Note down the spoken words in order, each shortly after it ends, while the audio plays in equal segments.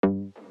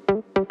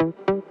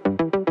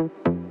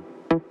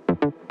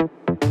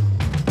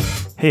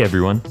Hey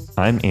everyone,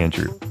 I'm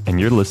Andrew, and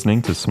you're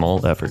listening to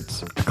Small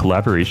Efforts, a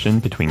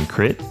collaboration between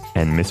Crit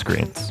and Miss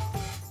Grants.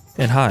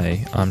 And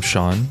hi, I'm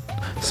Sean.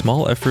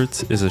 Small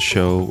Efforts is a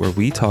show where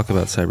we talk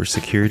about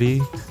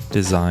cybersecurity,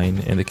 design,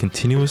 and the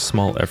continuous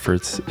small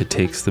efforts it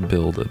takes to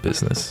build a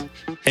business.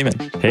 Hey man,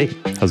 Hey,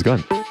 how's it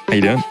going? how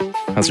you doing?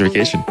 How's your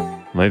vacation?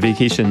 My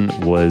vacation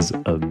was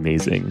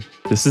amazing.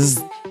 This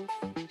is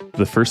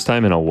the first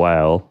time in a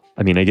while.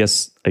 I mean, I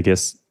guess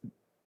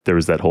there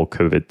was that whole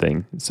COVID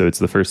thing. So it's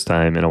the first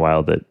time in a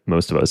while that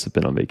most of us have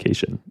been on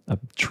vacation, a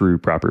true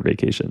proper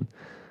vacation.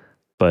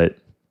 But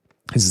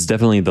this is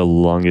definitely the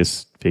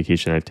longest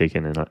vacation I've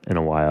taken in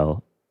a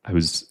while. I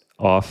was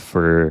off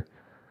for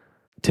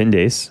 10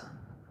 days,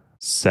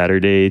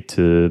 Saturday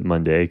to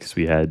Monday, because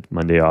we had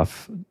Monday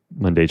off,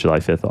 Monday, July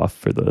 5th off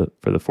for the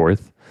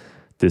 4th.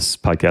 This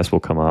podcast will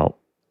come out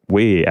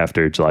way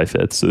after July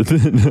 5th.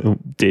 So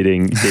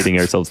dating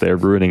ourselves there,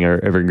 ruining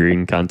our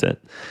evergreen content.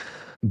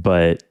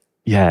 But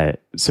yeah,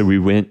 so we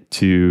went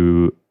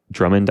to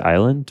Drummond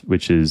Island,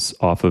 which is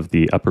off of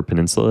the Upper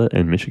Peninsula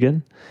in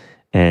Michigan.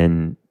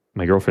 And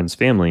my girlfriend's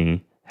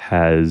family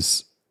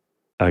has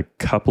a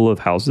couple of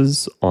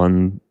houses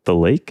on the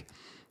lake.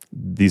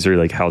 These are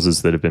like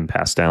houses that have been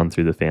passed down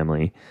through the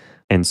family.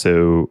 And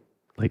so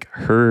like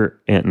her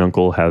aunt and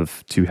uncle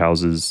have two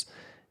houses,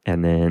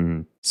 and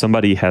then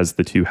somebody has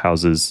the two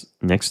houses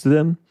next to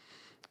them.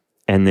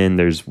 And then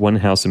there's one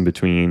house in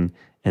between,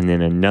 and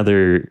then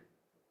another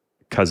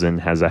cousin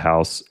has a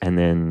house, and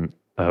then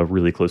a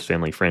really close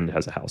family friend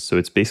has a house. So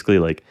it's basically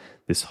like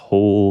this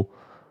whole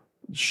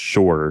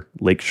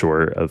lake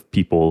shore of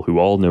people who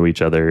all know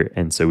each other.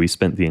 And so we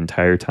spent the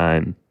entire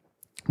time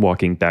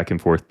walking back and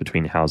forth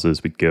between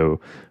houses. We'd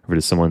go over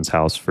to someone's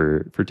house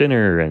for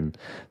dinner, and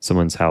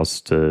someone's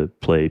house to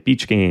play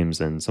beach games,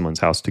 and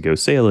someone's house to go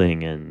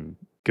sailing and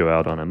go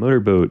out on a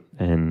motorboat.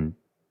 And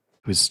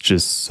it was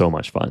just so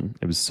much fun.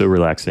 It was so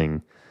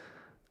relaxing.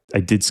 I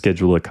did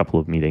schedule a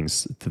couple of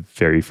meetings the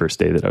very first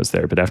day that I was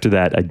there, but after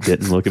that, I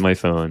didn't look at my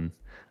phone.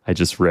 I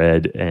just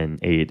read and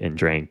ate and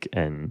drank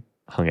and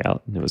hung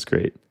out, and it was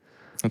great.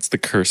 That's the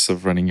curse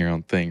of running your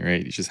own thing,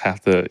 right? You just have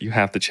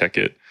to check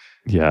it.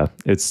 Yeah,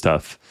 it's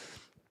tough.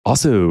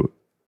 Also,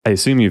 I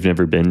assume you've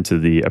never been to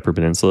the Upper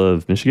Peninsula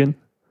of Michigan?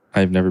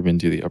 I've never been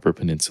to the Upper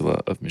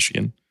Peninsula of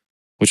Michigan,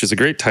 which is a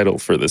great title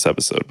for this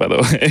episode, by the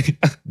way.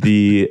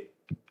 The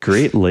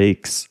Great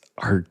Lakes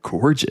are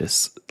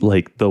gorgeous.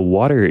 Like the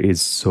water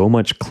is so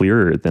much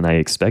clearer than I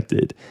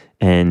expected.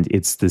 And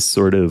it's this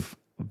sort of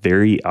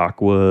very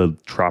aqua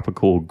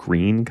tropical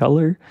green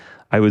color.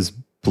 I was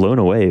blown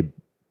away.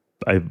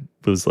 I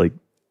was like,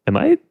 am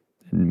I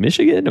in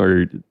Michigan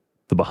or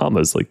the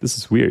Bahamas? Like, this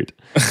is weird.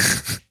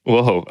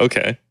 Whoa,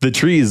 okay. The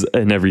trees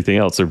and everything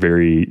else are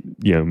very,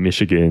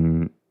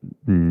 Michigan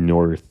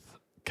north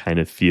kind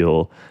of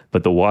feel,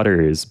 but the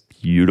water is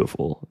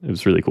beautiful. It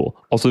was really cool.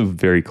 Also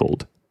very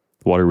cold.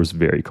 The water was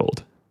very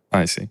cold.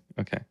 I see.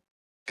 Okay.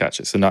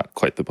 Gotcha. So not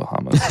quite the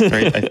Bahamas,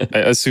 right? I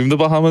assume the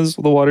Bahamas,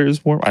 the water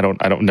is warm. I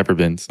don't never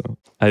been, so.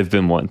 I've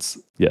been once.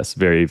 Yes,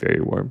 very,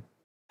 very warm.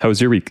 How was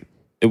your week?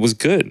 It was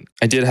good.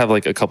 I did have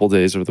like a couple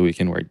days over the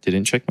weekend where I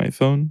didn't check my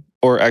phone,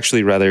 or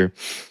actually rather,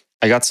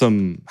 I got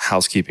some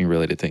housekeeping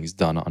related things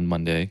done on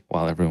Monday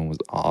while everyone was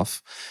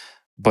off.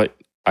 But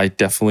I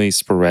definitely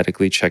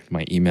sporadically checked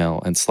my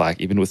email and Slack,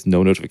 even with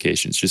no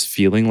notifications, just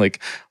feeling like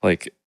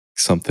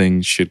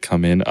something should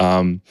come in.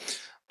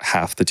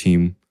 Half the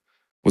team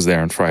was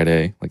there on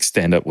Friday. Like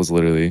stand up was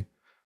literally,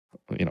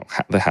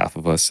 the half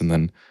of us, and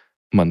then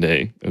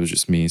Monday it was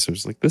just me. So it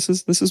was like, this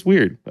is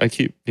weird.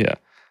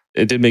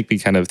 It did make me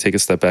kind of take a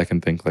step back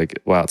and think like,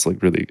 wow,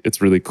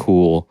 it's really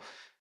cool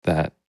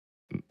that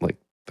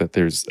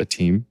there's a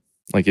team.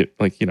 You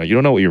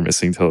don't know what you're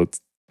missing till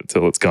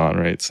it's gone,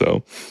 right?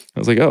 So I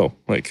was like, oh,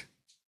 like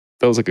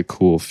that was like a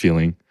cool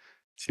feeling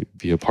to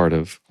be a part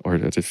of, or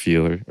to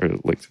feel, or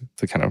like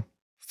to kind of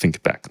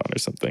think back on or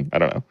something. I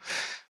don't know.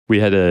 We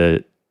had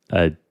a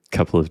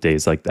couple of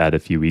days like that a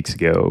few weeks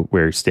ago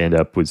where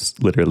stand-up was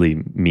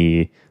literally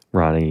me,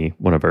 Ronnie,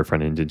 one of our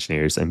front-end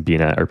engineers, and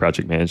Bina, our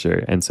project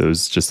manager. And so it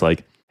was just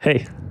like,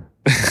 hey,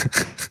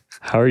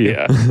 how are you?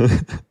 Yeah.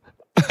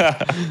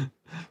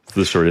 It's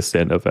the shortest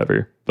stand-up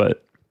ever.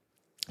 But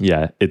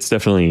yeah, it's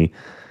definitely,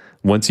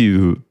 once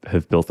you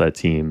have built that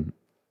team,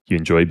 you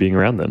enjoy being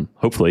around them,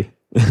 hopefully.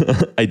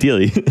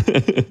 Ideally.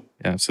 Yeah,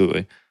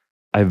 absolutely.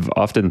 I've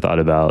often thought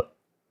about,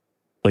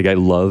 like, I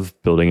love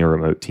building a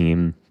remote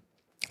team.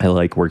 I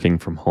like working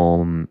from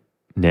home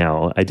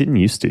now. I didn't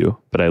used to,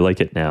 but I like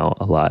it now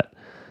a lot.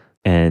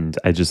 And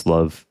I just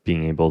love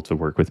being able to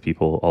work with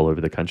people all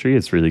over the country.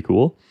 It's really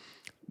cool.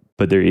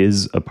 But there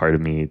is a part of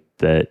me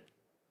that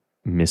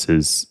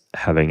misses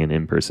having an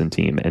in-person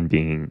team and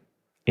being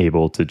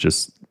able to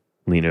just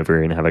lean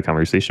over and have a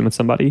conversation with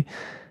somebody.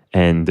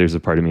 And there's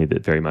a part of me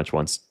that very much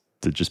wants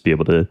to just be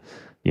able to,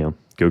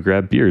 go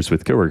grab beers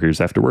with coworkers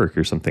after work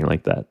or something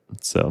like that.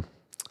 So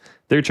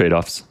there are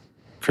trade-offs.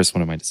 Chris,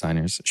 one of my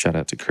designers, shout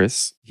out to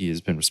Chris. He has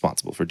been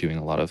responsible for doing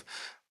a lot of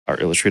our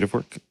illustrative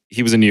work.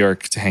 He was in New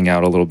York to hang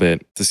out a little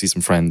bit, to see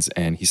some friends,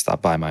 and he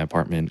stopped by my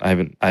apartment.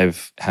 I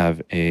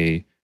have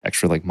a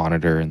extra like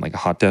monitor and like a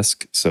hot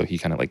desk. So he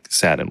kind of like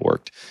sat and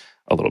worked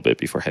a little bit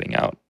before heading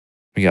out.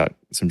 We got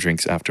some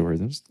drinks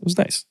afterwards. It was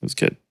nice. It was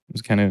good. It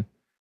was kind of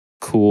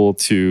cool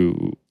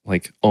to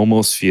like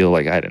almost feel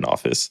like I had an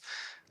office.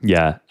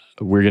 Yeah,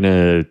 we're going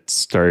to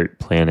start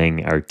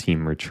planning our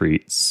team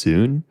retreat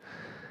soon.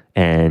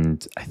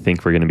 And I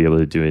think we're going to be able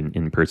to do an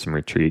in-person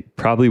retreat.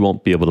 Probably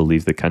won't be able to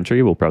leave the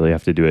country. We'll probably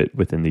have to do it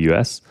within the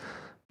US.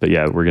 But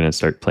yeah, we're going to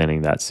start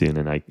planning that soon.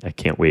 And I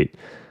can't wait.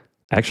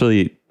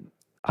 Actually,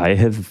 I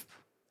have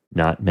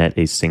not met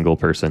a single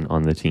person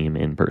on the team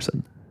in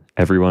person.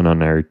 Everyone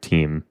on our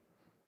team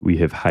we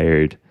have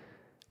hired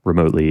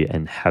remotely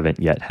and haven't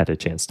yet had a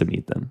chance to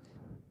meet them,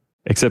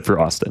 except for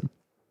Austin.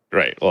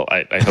 Right. Well,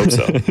 I hope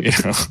so.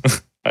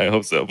 I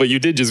hope so. But you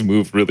did just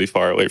move really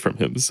far away from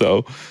him.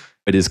 So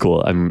it is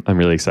cool. I'm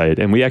really excited.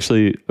 And we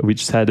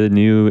just had a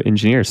new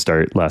engineer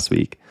start last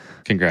week.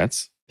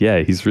 Congrats. Yeah,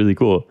 he's really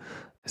cool.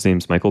 His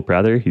name's Michael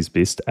Prather. He's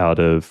based out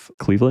of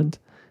Cleveland.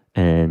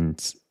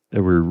 And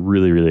we're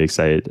really, really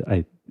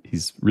excited.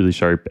 He's really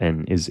sharp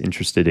and is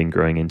interested in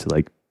growing into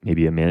like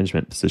maybe a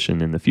management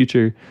position in the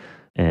future.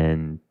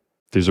 And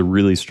there's a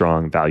really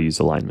strong values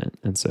alignment.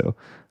 And so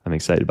I'm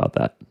excited about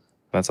that.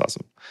 That's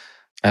awesome.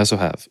 I also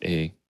have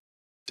a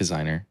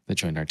designer that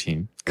joined our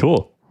team.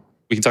 Cool.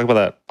 We can talk about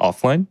that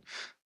offline.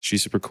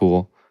 She's super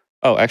cool.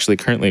 Oh, actually,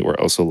 currently we're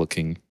also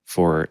looking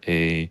for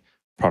a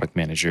project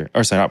manager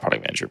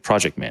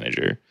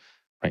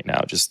right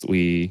now.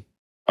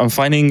 I'm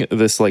finding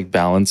this like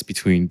balance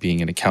between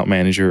being an account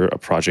manager, a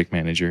project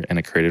manager, and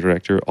a creative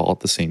director all at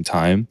the same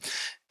time,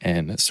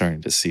 and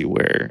starting to see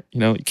where,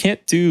 you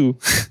can't do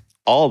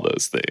all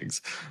those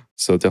things.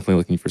 So definitely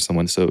looking for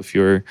someone. So if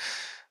you're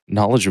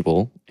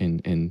knowledgeable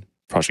in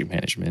project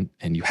management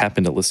and you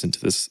happen to listen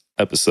to this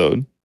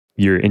episode,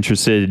 you're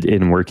interested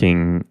in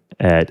working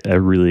at a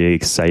really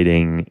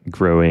exciting,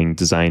 growing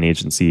design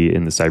agency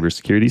in the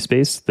cybersecurity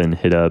space, then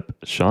hit up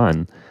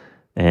Sean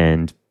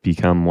and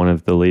become one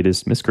of the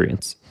latest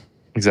miscreants.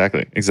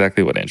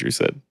 Exactly what Andrew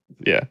said.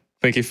 Yeah.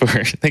 Thank you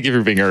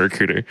for being a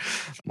recruiter.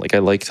 Like, I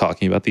like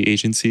talking about the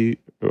agency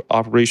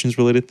operations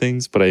related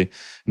things, but I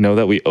know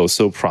that we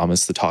also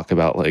promised to talk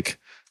about like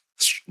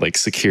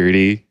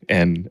security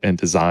and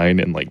design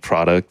and like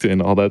product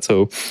and all that.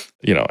 So,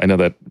 I know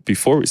that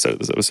before we started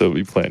this episode,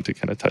 we planned to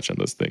kind of touch on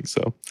those things.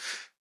 So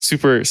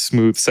super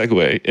smooth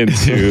segue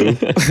into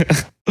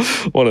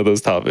one of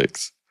those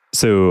topics.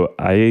 So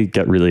I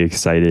got really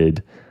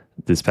excited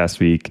this past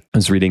week. I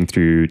was reading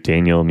through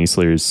Daniel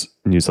Miessler's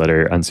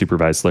newsletter,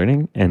 Unsupervised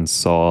Learning, and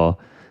saw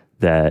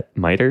that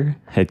MITRE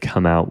had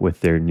come out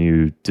with their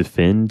new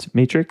Defend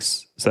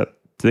matrix. Do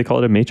they call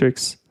it a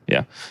matrix?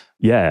 Yeah.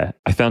 Yeah.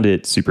 I found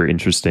it super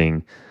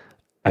interesting.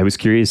 I was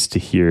curious to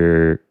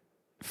hear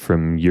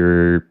from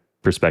your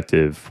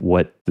perspective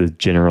what the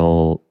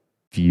general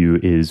view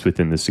is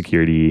within the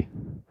security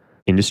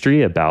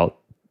industry about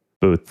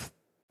both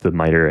the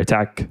MITRE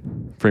attack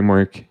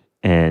framework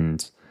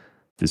and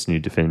this new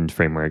Defend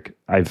framework.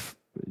 I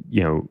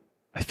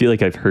feel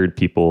like I've heard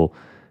people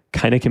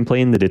kind of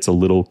complain that it's a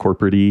little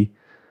corporate-y,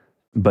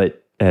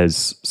 but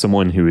as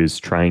someone who is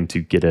trying to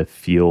get a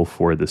feel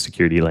for the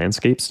security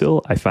landscape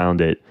still, I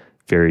found it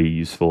very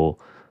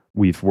useful.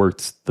 We've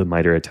worked the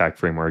MITRE attack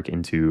framework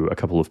into a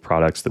couple of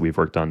products that we've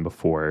worked on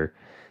before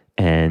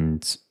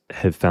and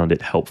have found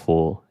it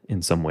helpful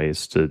in some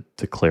ways to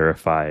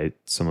clarify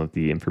some of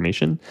the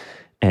information.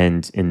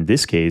 And in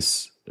this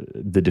case,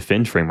 the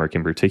Defend framework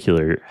in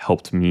particular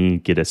helped me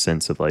get a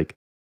sense of like,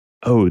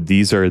 oh,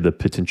 these are the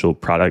potential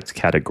product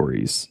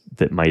categories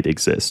that might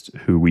exist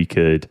who we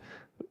could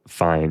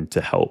find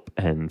to help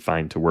and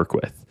find to work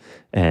with.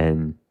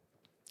 And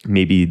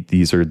maybe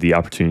these are the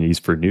opportunities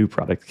for new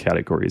product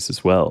categories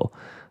as well,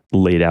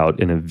 laid out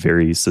in a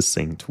very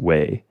succinct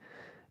way.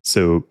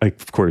 So,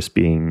 of course,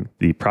 being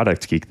the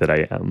product geek that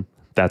I am,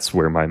 that's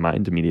where my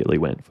mind immediately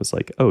went, was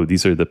like, oh,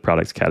 these are the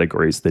product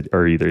categories that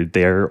are either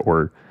there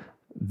or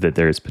that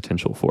there is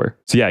potential for.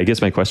 So yeah, I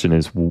guess my question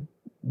is,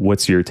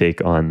 what's your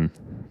take on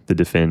the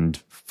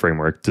Defend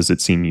framework? Does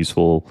it seem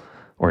useful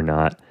or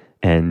not?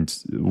 And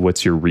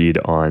what's your read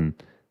on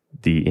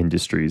the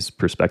industry's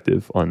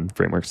perspective on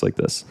frameworks like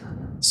this?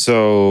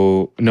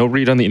 So no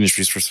read on the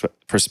industry's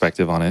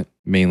perspective on it,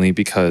 mainly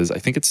because I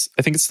think it's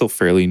still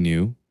fairly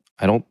new.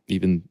 I don't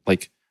even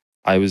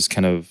I was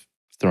kind of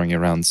throwing it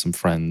around some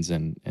friends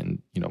and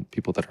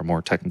people that are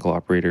more technical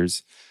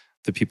operators.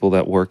 The people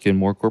that work in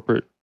more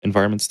corporate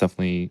environments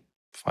definitely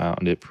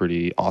found it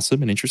pretty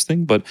awesome and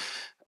interesting. But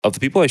of the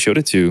people I showed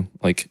it to,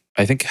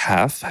 I think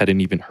half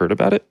hadn't even heard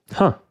about it.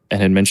 Huh.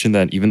 And had mentioned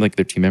that even their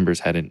team members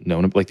hadn't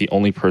known it. The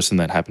only person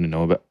that happened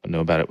to know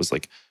about it was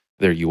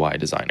their UI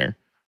designer,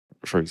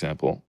 for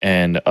example.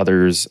 And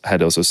others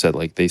had also said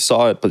they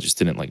saw it, but just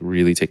didn't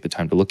really take the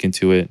time to look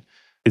into it.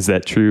 Is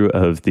that true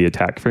of the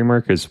attack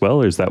framework as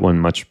well? Or is that one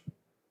much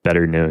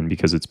better known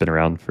because it's been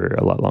around for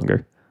a lot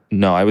longer?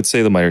 No, I would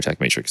say the MITRE attack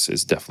matrix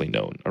is definitely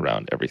known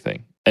around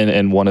everything.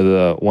 And one of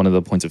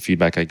the points of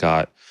feedback I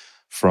got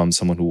from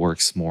someone who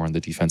works more on the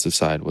defensive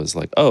side was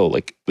like, oh,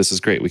 like this is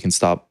great. We can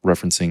stop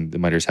referencing the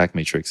MITRE ATT&CK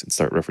matrix and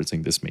start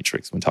referencing this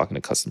matrix when talking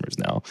to customers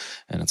now.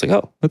 And it's like,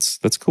 oh,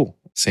 that's cool.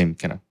 Same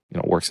kind of,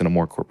 works in a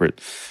more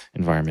corporate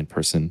environment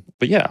person.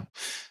 But yeah,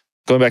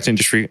 going back to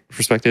industry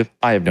perspective,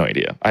 I have no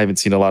idea. I haven't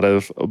seen a lot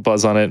of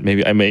buzz on it.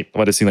 Maybe I might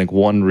have seen like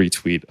one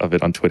retweet of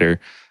it on Twitter.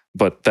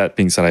 But that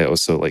being said, I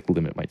also like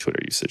limit my Twitter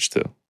usage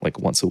to like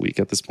once a week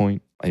at this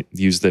point. I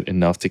used it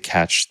enough to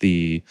catch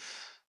the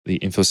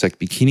InfoSec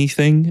bikini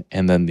thing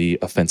and then the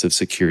offensive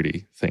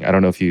security thing. I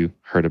don't know if you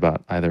heard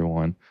about either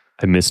one.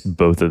 I missed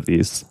both of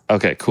these.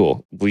 Okay,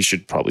 cool. We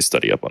should probably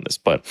study up on this.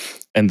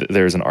 And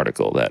there's an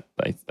article that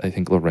I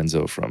think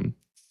Lorenzo from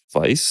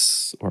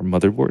Vice or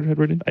Motherboard had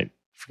written. I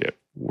forget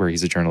where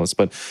he's a journalist,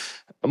 but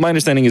my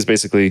understanding is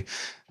basically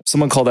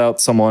someone called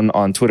out someone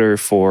on Twitter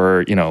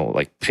for,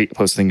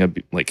 posting a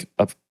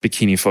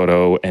bikini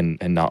photo and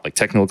not like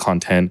technical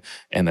content.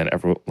 And then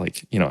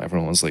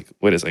everyone was like,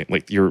 what is it?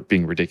 Like, you're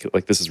being ridiculous.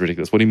 Like, this is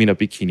ridiculous. What do you mean a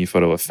bikini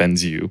photo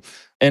offends you?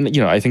 And,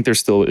 I think there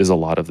still is a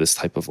lot of this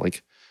type of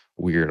like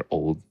weird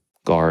old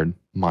guard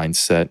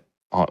mindset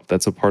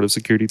that's a part of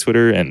security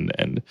Twitter.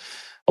 And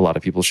a lot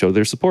of people showed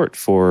their support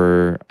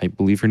for, I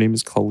believe her name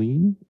is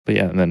Colleen. But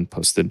yeah, and then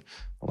posted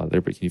a lot of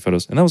their bikini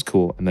photos. And that was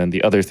cool. And then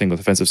the other thing with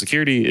offensive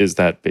security is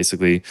that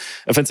basically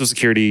offensive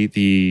security,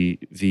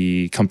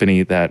 the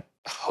company that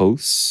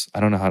hosts, I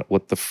don't know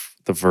what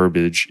the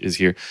verbiage is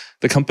here.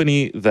 The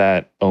company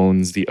that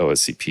owns the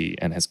OSCP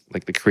and has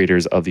like the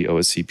creators of the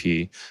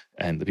OSCP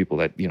and the people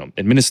that,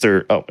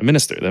 administer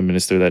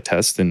that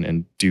test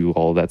and do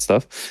all that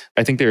stuff.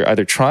 I think they're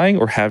either trying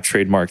or have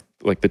trademarked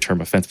like the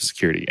term offensive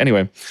security.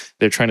 Anyway,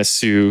 they were trying to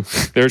sue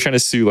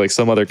like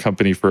some other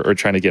company or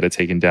trying to get it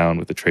taken down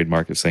with the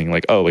trademark of saying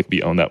like, oh, like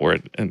we own that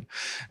word. And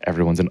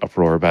everyone's in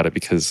uproar about it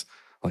because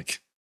like,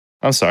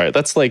 I'm sorry,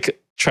 that's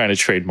like trying to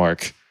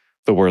trademark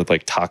the word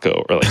like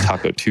taco or like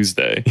Taco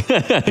Tuesday,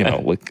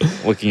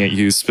 looking at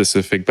you,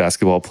 specific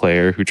basketball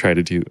player who tried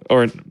to do,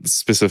 or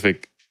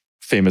specific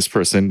famous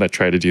person that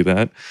tried to do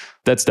that.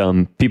 That's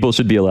dumb. People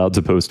should be allowed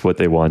to post what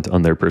they want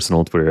on their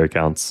personal Twitter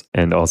accounts.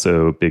 And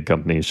also big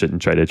companies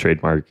shouldn't try to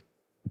trademark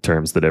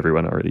terms that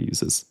everyone already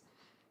uses.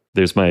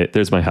 There's my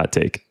hot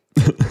take.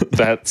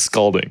 That's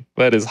scalding.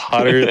 That is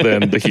hotter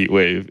than the heat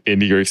wave in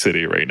New York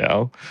City right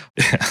now.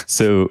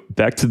 So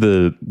back to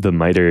the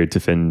MITRE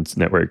Defend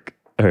network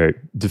or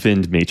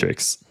Defend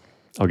matrix.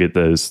 I'll get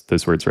those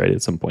words right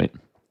at some point.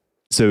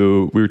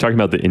 So we were talking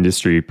about the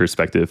industry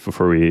perspective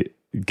before we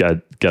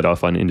got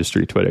off on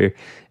industry Twitter.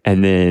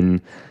 And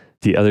then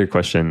the other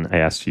question I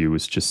asked you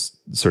was just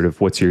sort of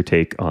what's your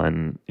take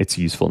on its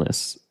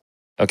usefulness?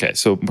 Okay,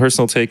 so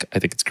personal take, I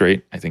think it's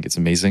great. I think it's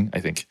amazing. I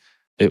think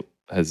it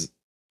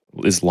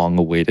is long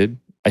awaited.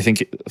 I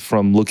think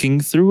from looking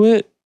through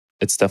it,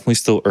 it's definitely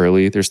still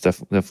early. There's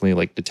definitely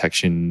like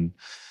detection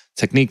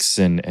techniques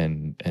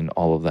and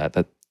all of that.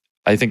 That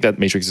I think that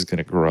matrix is going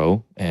to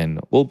grow and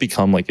will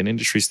become like an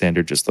industry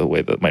standard, just the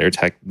way the MITRE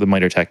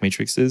ATT&CK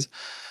matrix is.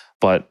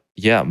 But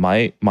yeah,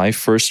 my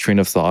first train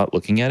of thought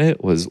looking at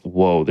it was,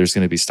 whoa, there's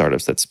going to be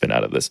startups that spin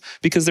out of this,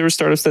 because there were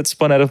startups that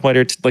spun out of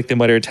the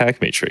MITRE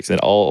ATT&CK matrix, and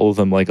all of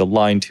them like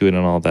aligned to it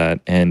and all that.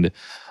 And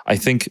I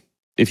think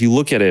if you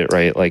look at it,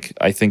 right, like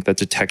I think that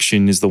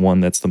detection is the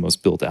one that's the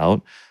most built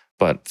out.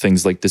 But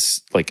things like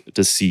this, like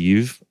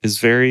deceive, is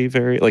very,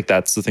 very like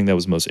that's the thing that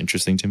was most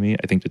interesting to me.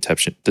 I think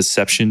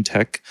deception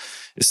tech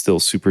is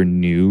still super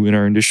new in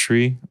our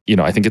industry.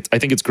 I think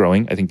it's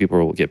growing. I think people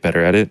will get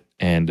better at it.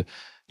 And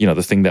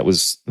the thing that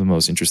was the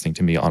most interesting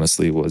to me,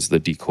 honestly, was the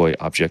decoy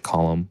object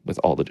column with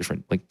all the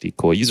different like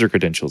decoy user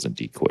credentials and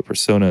decoy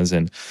personas,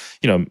 and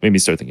made me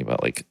start thinking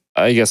about like,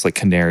 I guess like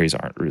canaries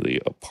aren't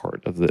really a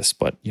part of this,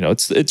 but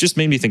it just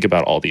made me think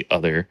about all the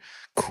other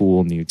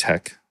cool new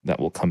tech that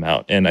will come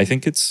out. And I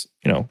think it's,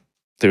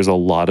 there's a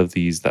lot of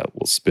these that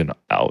will spin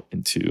out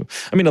into,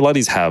 a lot of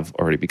these have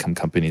already become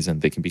companies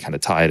and they can be kind of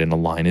tied and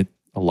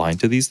aligned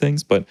to these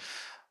things. But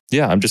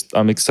yeah,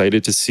 I'm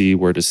excited to see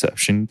where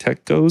deception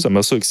tech goes.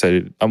 I'm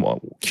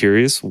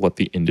curious what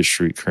the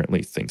industry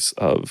currently thinks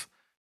of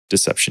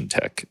deception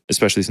tech,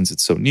 especially since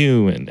it's so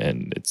new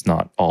and it's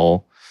not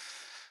all,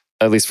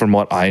 at least from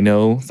what I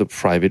know, the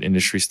private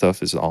industry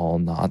stuff is all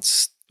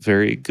not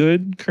very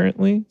good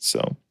currently.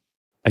 So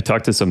I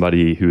talked to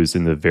somebody who was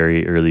in the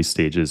very early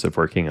stages of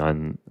working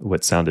on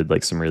what sounded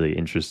like some really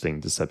interesting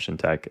deception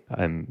tech.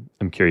 I'm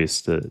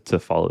curious to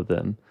follow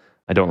them.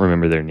 I don't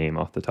remember their name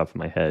off the top of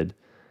my head.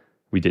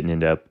 We didn't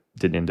end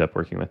up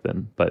working with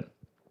them, but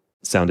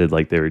sounded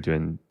like they were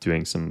doing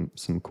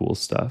some cool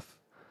stuff.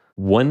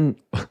 One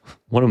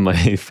of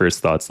my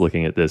first thoughts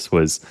looking at this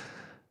was,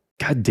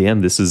 God damn,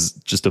 this is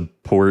just a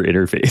poor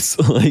interface.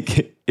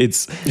 Like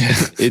it's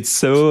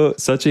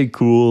such a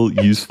cool,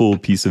 useful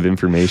piece of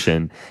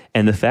information.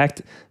 And the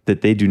fact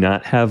that they do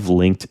not have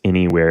linked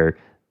anywhere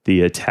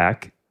the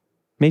attack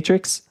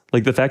matrix,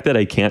 like the fact that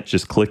I can't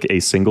just click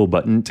a single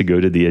button to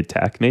go to the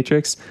attack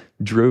matrix,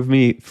 drove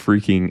me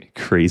freaking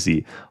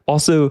crazy.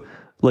 Also,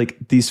 like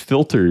these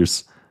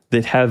filters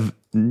that have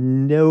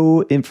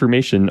no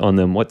information on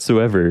them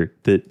whatsoever.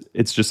 That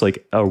it's just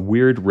like a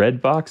weird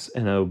red box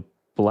and a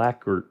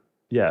black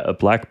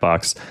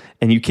box,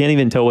 and you can't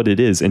even tell what it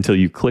is until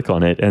you click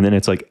on it, and then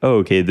it's like, oh,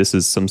 okay, this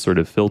is some sort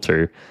of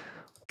filter.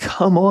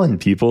 Come on,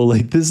 people!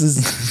 Like, this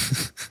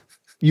is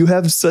you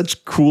have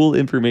such cool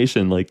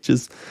information. Like,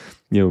 just,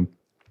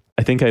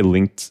 I think I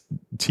linked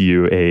to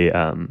you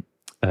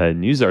a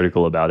news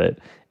article about it,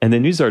 and the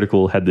news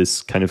article had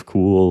this kind of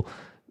cool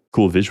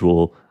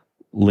visual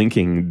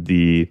linking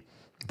the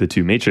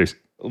two matrix.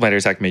 MITRE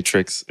ATT&CK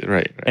matrix,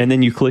 right. And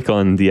then you click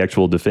on the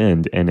actual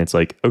defend, and it's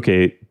like,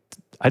 okay,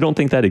 I don't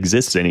think that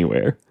exists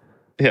anywhere.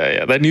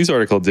 Yeah. That news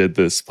article did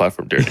this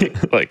platform dirty.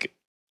 Like,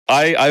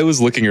 I was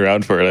looking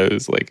around for it. I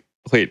was like,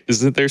 wait,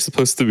 isn't there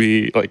supposed to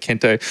be, like,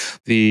 can't I?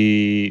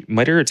 The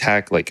MITRE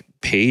ATT&CK, like,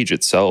 page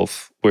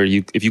itself, where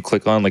if you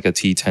click on like a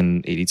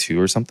T1082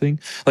 or something,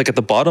 like at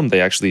the bottom,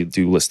 they actually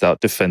do list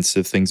out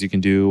defensive things you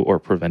can do or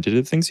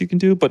preventative things you can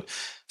do. But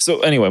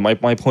so anyway,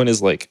 my point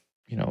is, like,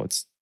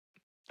 it's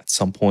at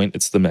some point,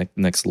 it's the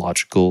next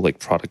logical, like,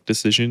 product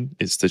decision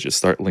is to just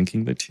start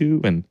linking the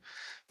two and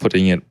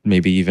putting it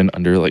maybe even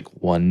under like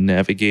one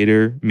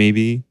navigator,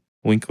 maybe.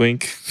 Wink,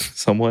 wink,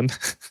 someone.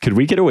 Could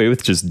we get away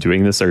with just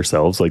doing this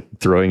ourselves, like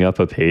throwing up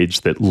a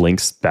page that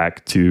links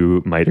back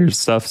to MITRE's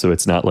stuff, so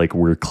it's not like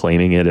we're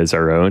claiming it as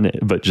our own,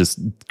 but just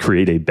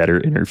create a better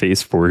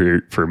interface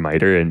for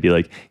MITRE and be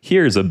like,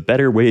 here's a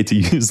better way to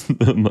use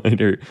the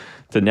MITRE,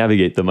 to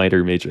navigate the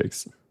MITRE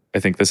matrix. I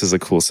think this is a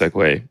cool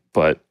segue,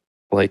 but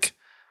like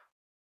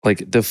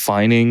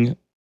defining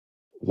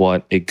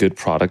what a good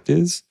product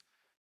is,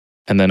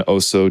 and then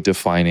also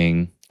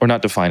defining, or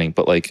not defining,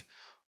 but like,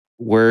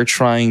 we're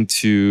trying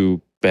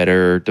to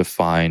better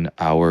define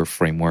our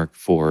framework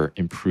for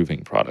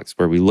improving products,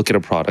 where we look at a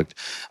product.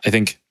 I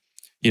think,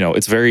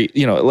 it's very,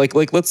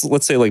 like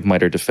let's say like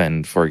MITRE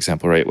Defend, for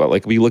example, right? Well,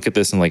 like we look at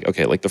this and like,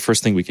 okay, like the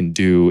first thing we can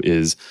do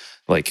is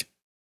like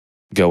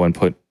go and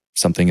put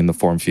something in the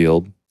form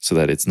field so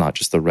that it's not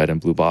just the red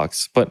and blue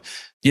box. But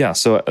yeah,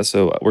 so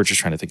we're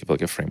just trying to think of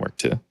like a framework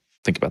to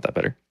think about that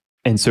better.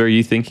 And so are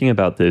you thinking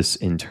about this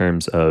in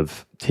terms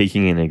of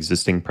taking an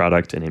existing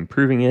product and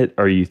improving it?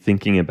 Are you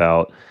thinking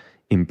about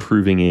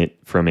improving it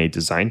from a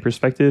design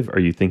perspective? Are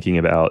you thinking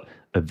about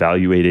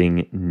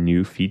evaluating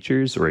new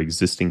features or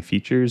existing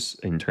features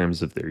in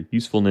terms of their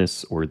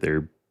usefulness or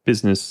their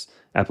business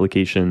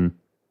application?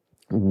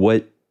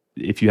 What,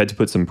 if you had to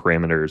put some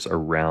parameters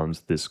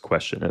around this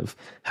question of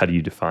how do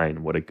you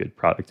define what a good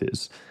product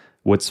is,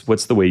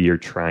 what's the way you're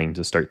trying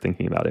to start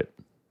thinking about it?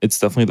 It's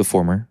definitely the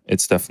former.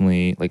 It's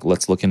definitely like,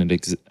 let's look at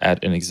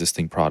an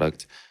existing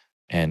product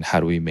and how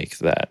do we make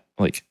that,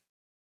 like,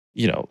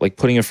 like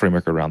putting a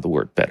framework around the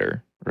word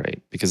better,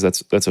 right? Because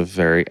that's a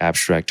very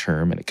abstract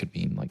term and it could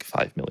mean like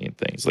 5 million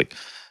things. Like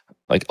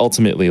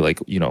ultimately, like,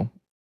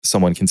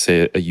 someone can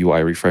say a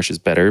UI refresh is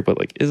better, but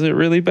like, is it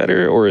really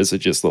better or is it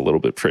just a little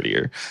bit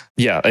prettier?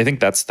 Yeah, I think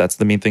that's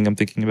the main thing I'm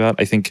thinking about.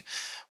 I think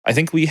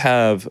we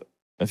have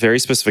very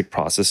specific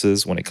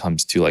processes when it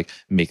comes to like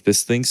make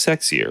this thing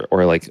sexier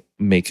or like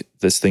make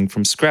this thing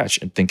from scratch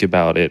and think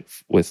about it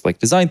with like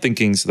design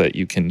thinking so that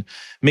you can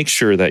make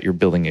sure that you're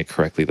building it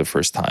correctly the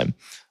first time.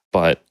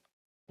 But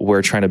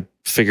we're trying to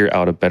figure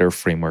out a better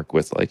framework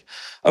with like,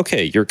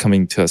 okay, you're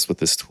coming to us with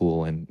this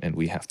tool and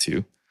we have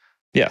to,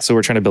 so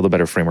we're trying to build a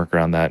better framework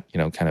around that,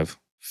 kind of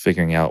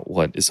figuring out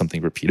what is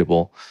something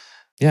repeatable.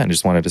 And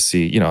just wanted to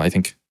see, I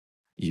think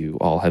you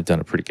all have done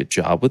a pretty good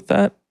job with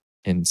that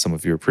in some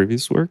of your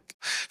previous work.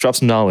 Drop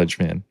some knowledge,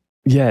 man.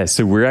 Yeah,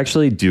 so we're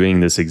actually doing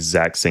this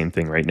exact same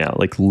thing right now.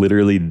 Like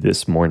literally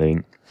this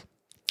morning,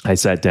 I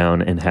sat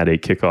down and had a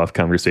kickoff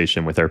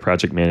conversation with our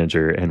project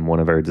manager and one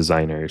of our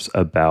designers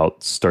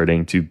about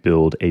starting to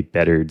build a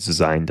better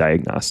design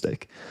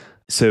diagnostic.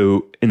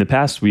 So in the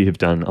past, we have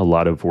done a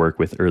lot of work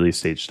with early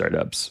stage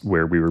startups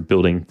where we were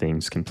building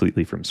things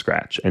completely from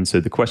scratch. And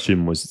so the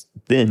question was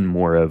then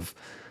more of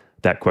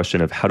that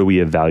question of how do we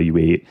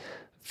evaluate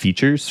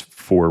features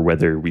for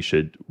whether we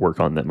should work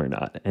on them or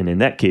not. And in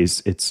that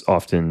case, it's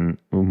often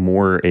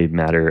more a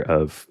matter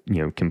of,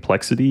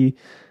 complexity.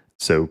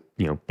 So,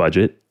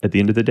 budget at the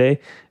end of the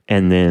day,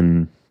 and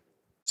then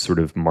sort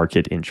of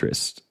market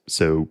interest.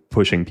 So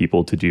pushing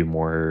people to do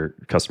more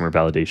customer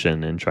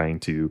validation and trying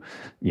to,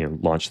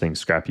 launch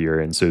things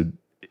scrappier. And so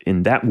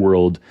in that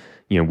world,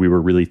 we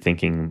were really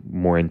thinking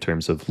more in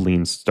terms of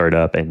lean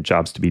startup and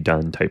jobs to be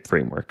done type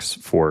frameworks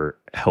for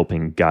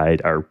helping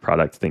guide our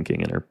product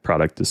thinking and our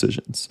product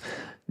decisions.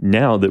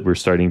 Now that we're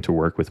starting to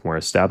work with more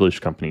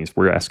established companies,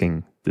 we're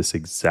asking this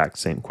exact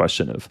same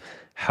question of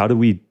how do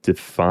we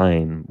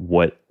define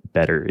what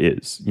better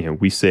is?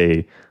 We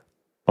say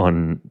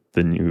on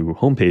the new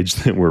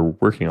homepage that we're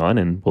working on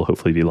and will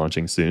hopefully be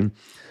launching soon,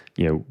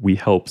 we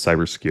help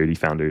cybersecurity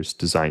founders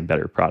design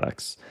better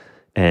products.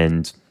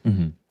 And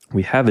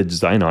we have a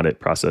design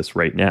audit process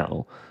right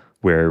now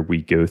where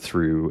we go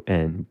through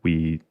and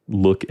we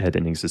look at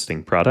an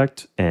existing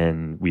product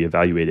and we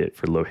evaluate it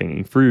for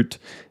low-hanging fruit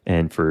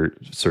and for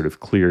sort of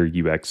clear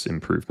UX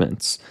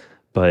improvements.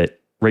 But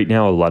right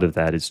now, a lot of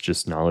that is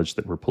just knowledge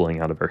that we're pulling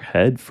out of our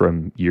head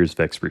from years of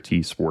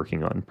expertise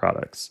working on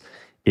products.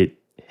 It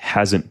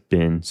hasn't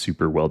been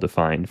super well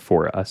defined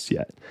for us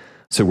yet.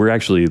 So we're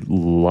actually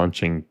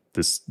launching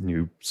this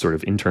new sort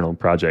of internal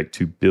project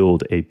to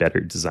build a better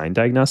design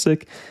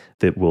diagnostic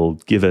that will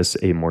give us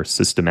a more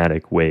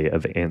systematic way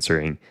of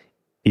answering,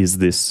 is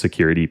this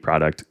security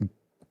product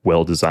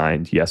well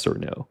designed, yes or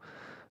no?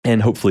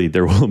 And hopefully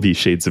there will be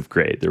shades of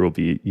gray. There will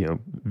be,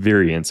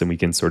 variance, and we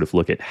can sort of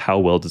look at how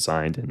well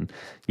designed and,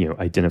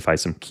 identify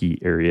some key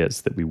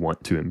areas that we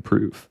want to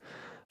improve.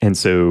 And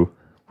so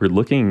we're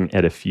looking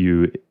at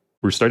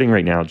we're starting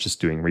right now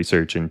just doing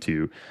research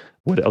into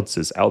what else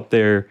is out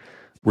there.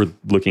 We're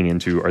looking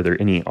into, are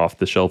there any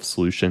off-the-shelf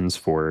solutions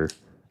for,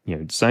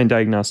 design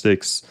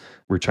diagnostics?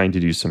 We're trying to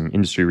do some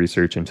industry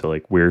research into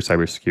like where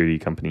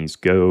cybersecurity companies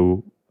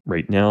go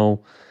right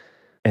now.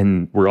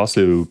 And we're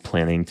also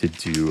planning to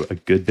do a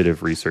good bit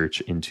of research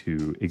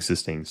into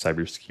existing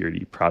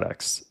cybersecurity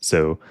products.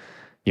 So,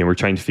 we're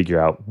trying to figure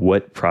out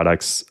what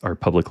products are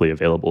publicly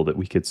available that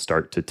we could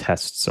start to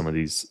test some of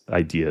these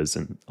ideas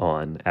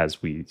on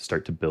as we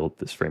start to build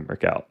this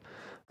framework out.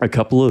 A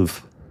couple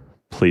of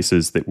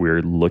places that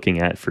we're looking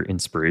at for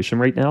inspiration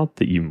right now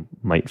that you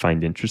might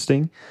find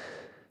interesting.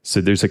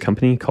 So there's a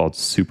company called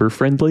Super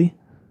Friendly.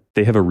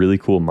 They have a really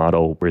cool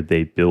model where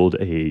they build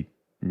a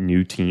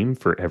new team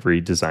for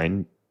every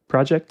design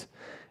project.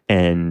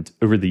 And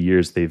over the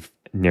years, they've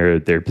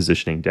narrowed their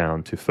positioning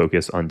down to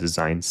focus on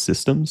design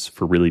systems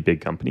for really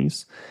big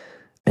companies.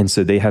 And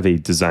so they have a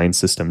design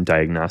system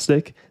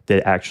diagnostic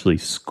that actually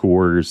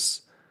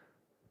scores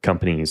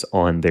companies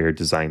on their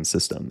design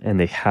system. And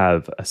they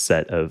have a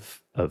set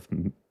of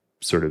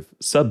sort of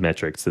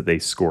sub-metrics that they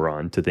score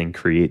on to then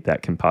create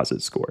that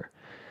composite score.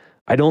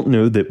 I don't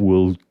know that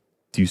we'll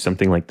do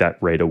something like that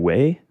right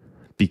away,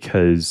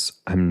 because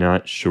I'm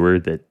not sure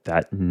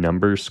that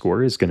number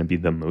score is going to be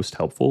the most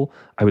helpful.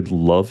 I would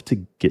love to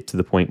get to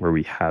the point where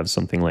we have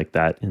something like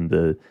that in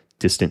the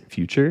distant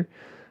future.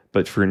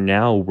 But for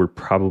now, we're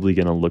probably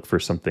going to look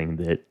for something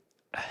that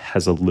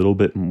has a little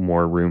bit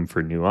more room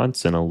for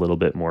nuance and a little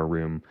bit more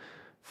room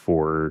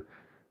for,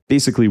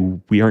 basically,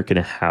 we aren't going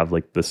to have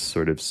like this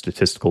sort of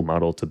statistical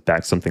model to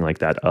back something like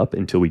that up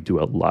until we do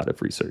a lot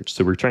of research.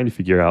 So we're trying to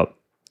figure out,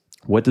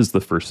 what does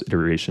the first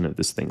iteration of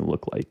this thing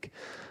look like?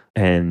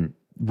 And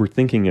we're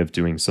thinking of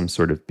doing some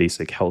sort of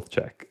basic health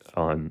check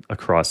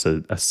across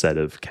a set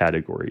of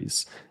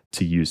categories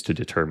to use to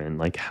determine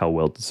like how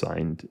well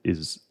designed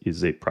is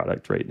a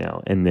product right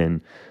now, and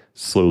then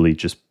slowly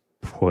just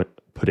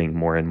putting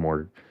more and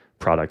more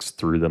products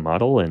through the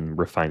model and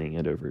refining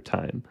it over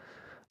time.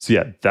 So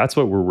yeah, that's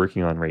what we're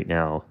working on right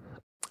now.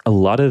 A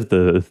lot of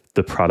the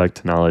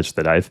product knowledge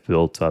that I've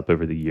built up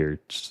over the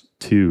years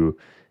too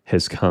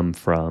has come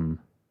from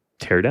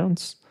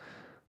teardowns.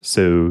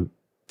 So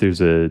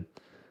there's a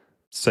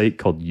site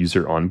called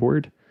User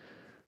Onboard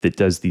that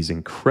does these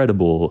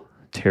incredible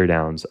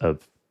teardowns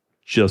of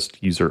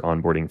just user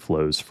onboarding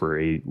flows for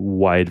a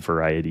wide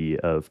variety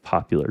of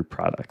popular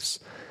products.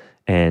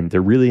 And they're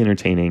really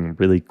entertaining,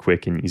 really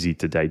quick and easy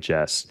to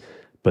digest,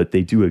 but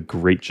they do a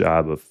great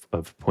job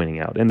of pointing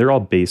out. And they're all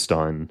based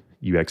on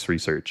UX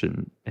research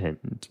and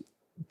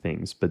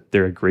things, but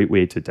they're a great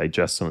way to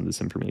digest some of this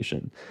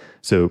information.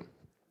 So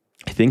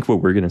I think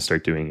what we're going to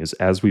start doing is,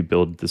 as we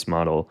build this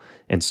model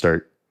and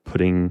start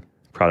putting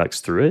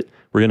products through it,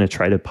 we're going to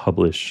try to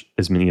publish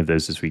as many of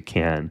those as we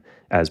can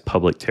as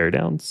public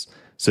teardowns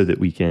so that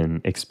we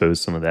can expose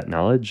some of that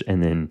knowledge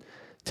and then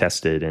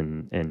test it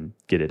and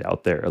get it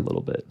out there a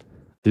little bit.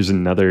 There's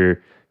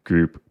another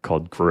group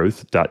called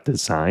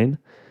growth.design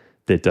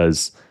that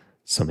does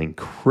some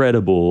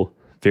incredible,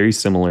 very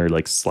similar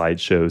like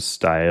slideshow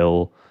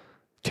style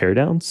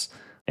teardowns.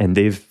 And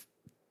they've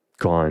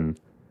gone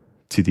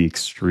to the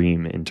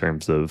extreme in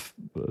terms of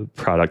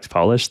product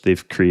polish.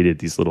 They've created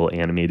these little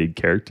animated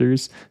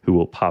characters who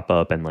will pop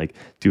up and like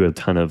do a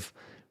ton of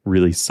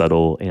really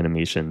subtle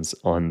animations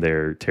on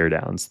their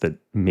teardowns that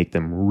make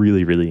them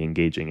really, really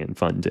engaging and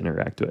fun to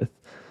interact with.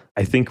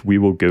 I think we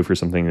will go for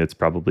something that's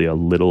probably a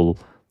little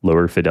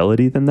lower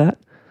fidelity than that.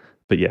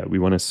 But yeah, we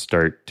want to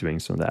start doing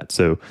some of that.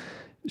 So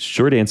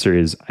short answer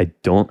is, I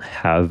don't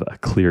have a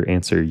clear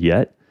answer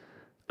yet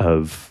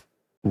of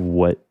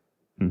what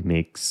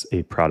makes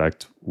a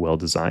product well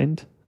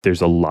designed.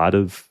 There's a lot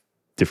of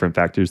different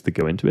factors that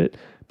go into it,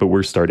 but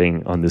we're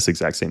starting on this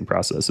exact same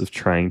process of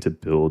trying to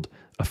build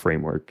a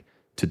framework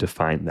to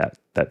define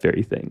that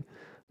very thing.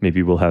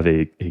 Maybe we'll have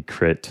a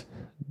crit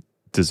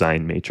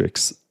design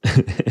matrix.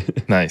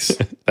 Nice.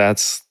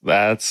 That's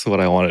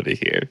what I wanted to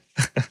hear.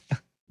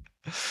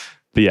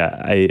 But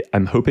yeah,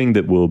 I'm hoping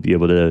that we'll be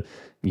able to,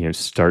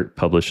 start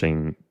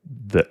publishing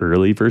the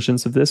early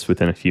versions of this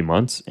within a few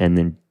months, and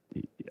then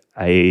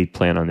I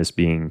plan on this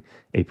being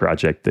a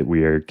project that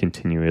we are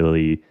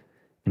continually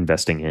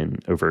investing in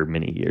over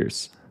many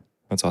years.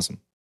 That's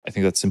awesome. I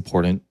think that's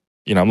important.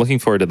 I'm looking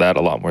forward to that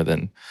a lot more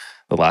than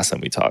the last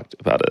time we talked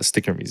about a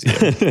sticker museum.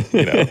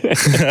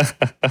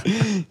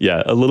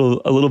 Yeah, a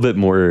little bit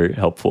more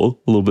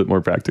helpful, a little bit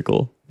more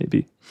practical,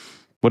 maybe.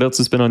 What else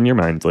has been on your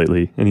mind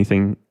lately?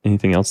 Anything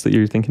else that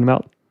you're thinking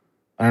about?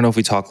 I don't know if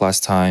we talked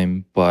last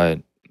time, but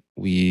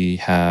we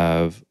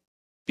have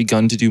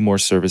begun to do more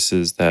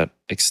services that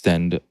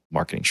extend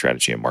marketing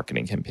strategy and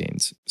marketing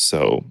campaigns.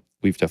 So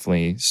we've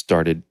definitely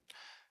started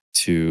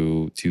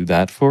to do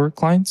that for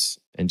clients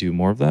and do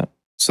more of that.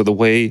 So the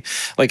way,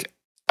 like,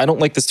 I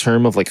don't like this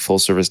term of like full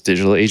service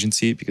digital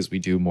agency because we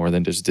do more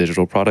than just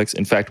digital products.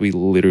 In fact, we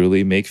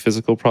literally make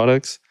physical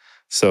products.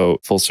 So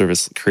full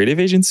service creative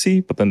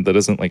agency, but then that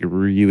doesn't like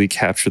really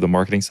capture the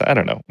marketing side. I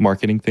don't know.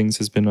 Marketing things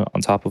has been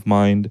on top of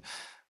mind.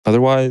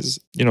 Otherwise,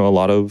 a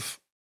lot of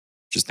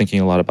just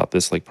thinking a lot about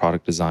this like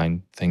product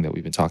design thing that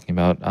we've been talking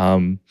about.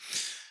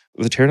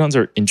 The teardowns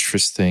are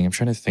interesting. I'm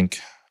trying to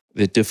think.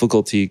 The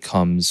difficulty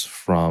comes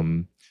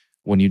from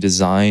when you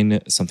design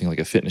something like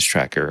a fitness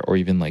tracker or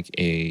even like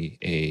a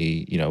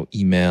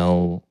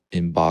email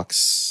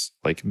inbox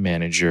like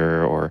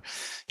manager or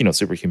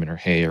Superhuman or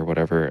Hey or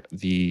whatever.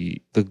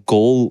 The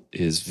goal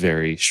is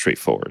very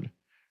straightforward,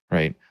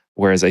 right?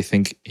 Whereas I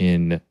think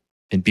in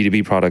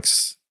B2B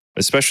products,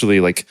 especially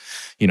like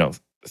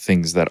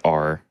things that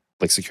are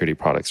like security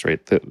products,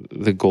 right?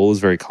 The goal is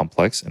very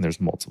complex and there's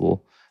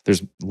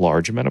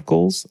large amount of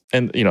goals.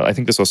 And I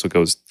think this also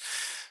goes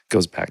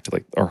back to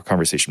like our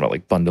conversation about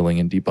like bundling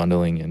and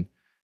debundling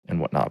and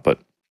whatnot. But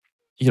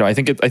I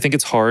think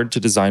it's hard to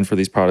design for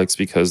these products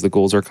because the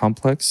goals are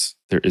complex.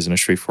 There isn't a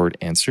straightforward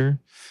answer.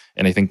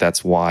 And I think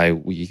that's why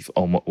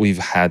we've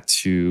had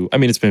to,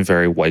 it's been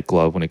very white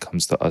glove when it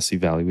comes to us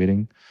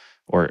evaluating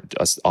or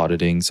us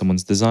auditing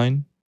someone's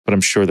design. But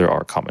I'm sure there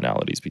are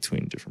commonalities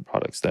between different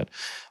products that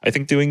I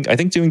think doing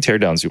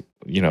teardowns,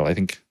 I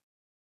think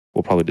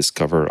we'll probably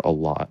discover a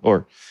lot,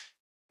 or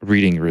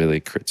reading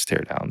really crits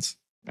teardowns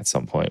at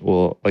some point.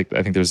 I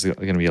think there's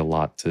going to be a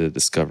lot to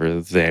discover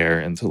there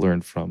and to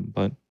learn from.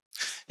 But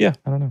yeah,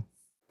 I don't know.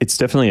 It's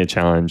definitely a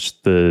challenge.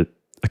 A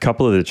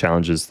couple of the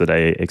challenges that I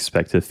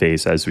expect to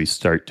face as we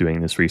start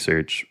doing this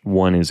research,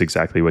 one is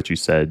exactly what you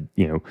said,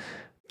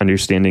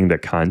 understanding the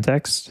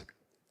context.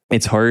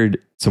 It's hard,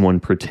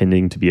 someone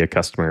pretending to be a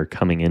customer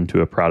coming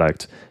into a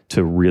product,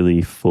 to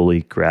really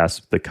fully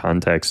grasp the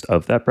context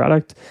of that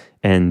product.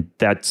 And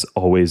that's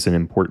always an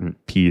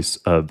important piece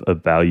of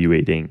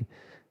evaluating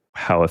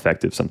how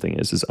effective something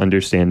is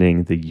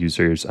understanding the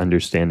users,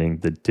 understanding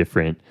the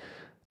different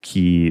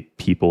key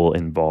people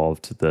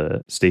involved,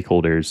 the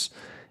stakeholders,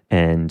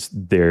 and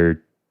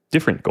their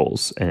different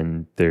goals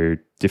and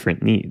their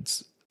different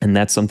needs. And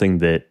that's something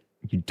that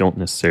you don't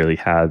necessarily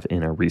have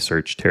in a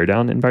research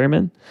teardown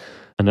environment.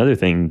 Another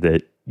thing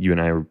that you and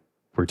I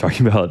were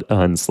talking about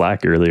on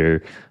Slack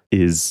earlier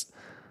is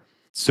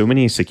so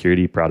many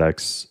security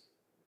products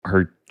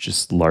are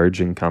just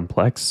large and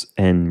complex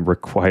and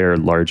require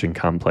large and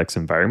complex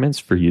environments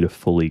for you to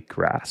fully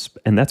grasp.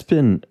 And that's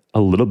been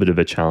a little bit of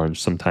a challenge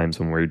sometimes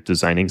when we're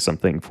designing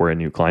something for a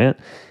new client.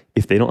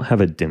 If they don't have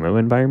a demo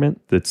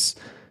environment that's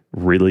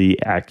really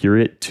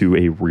accurate to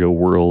a real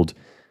world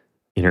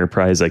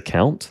enterprise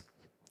account,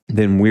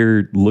 then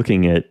we're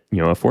looking at,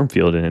 a form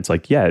field and it's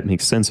like, yeah, it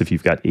makes sense if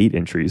you've got 8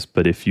 entries,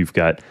 but if you've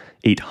got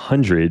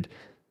 800,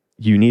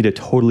 you need a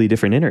totally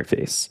different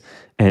interface.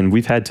 And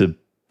we've had to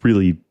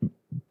really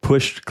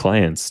push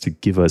clients to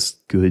give us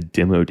good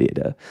demo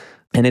data.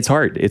 And it's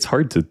hard. It's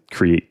hard to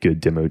create good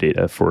demo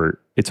data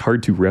it's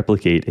hard to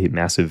replicate a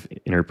massive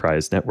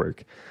enterprise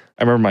network.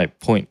 I remember my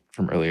point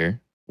from earlier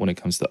when it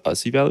comes to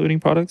us evaluating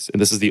products, and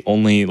this is the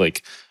only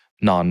like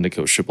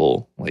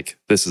non-negotiable, like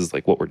this is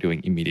like what we're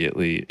doing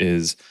immediately,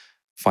 is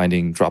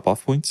finding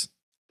drop-off points.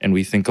 And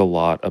we think a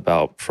lot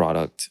about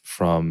product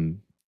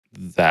from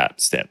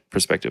that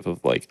perspective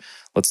of like,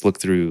 let's look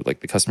through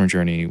like the customer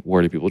journey.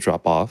 Where do people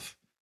drop off?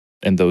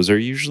 And those are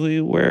usually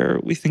where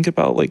we think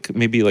about like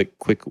maybe like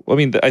quick.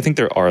 I think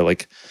there are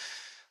like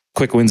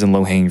quick wins and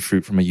low-hanging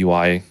fruit from a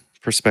UI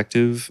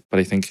perspective. But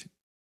I think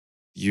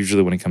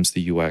usually when it comes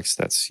to UX,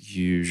 that's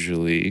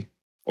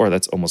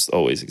almost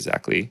always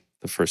exactly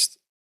the first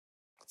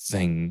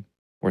thing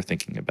we're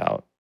thinking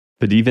about.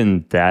 But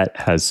even that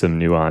has some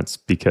nuance,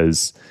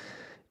 because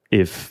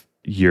if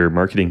your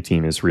marketing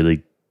team is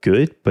really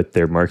good, but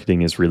their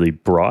marketing is really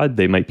broad,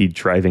 they might be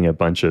driving a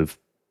bunch of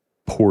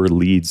poor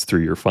leads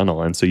through your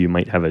funnel. And so you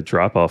might have a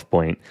drop-off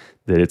point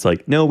that it's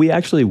like, no, we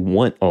actually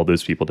want all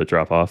those people to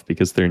drop off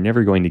because they're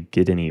never going to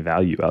get any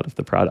value out of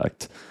the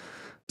product.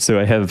 So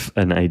I have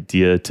an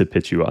idea to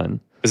pitch you on.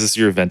 Is this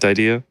your event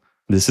idea?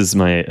 This is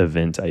my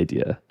event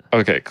idea.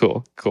 Okay,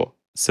 cool.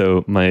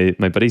 So my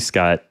buddy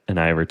Scott and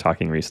I were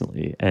talking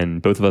recently,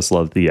 and both of us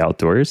love the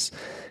outdoors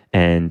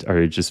and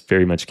are just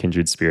very much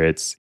kindred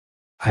spirits.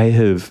 I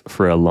have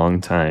for a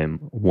long time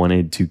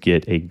wanted to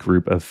get a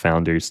group of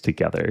founders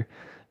together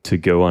to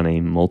go on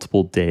a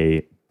multiple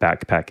day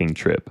backpacking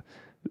trip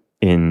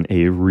in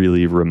a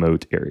really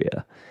remote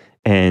area.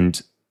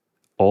 And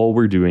all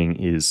we're doing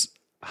is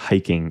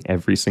hiking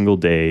every single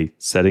day,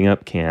 setting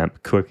up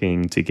camp,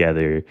 cooking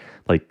together,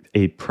 like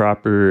a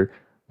proper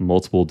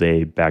multiple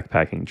day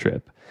backpacking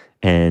trip.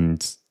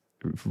 And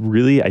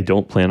really, I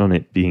don't plan on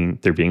it being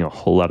a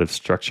whole lot of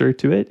structure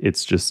to it.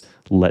 It's just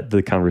let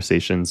the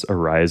conversations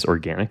arise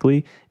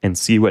organically and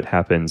see what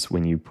happens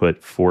when you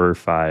put 4 or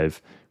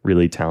 5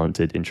 really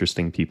talented,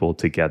 interesting people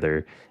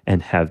together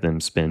and have them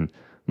spend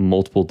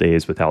multiple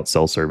days without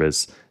cell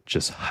service,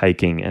 just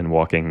hiking and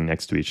walking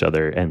next to each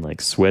other and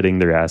like sweating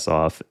their ass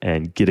off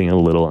and getting a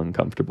little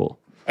uncomfortable.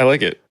 I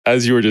like it.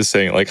 As you were just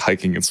saying, like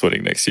hiking and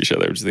sweating next to each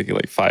other, I'm just thinking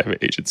like 5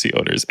 agency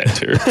owners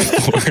enter.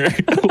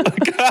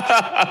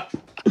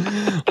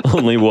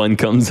 Only one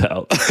comes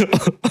out.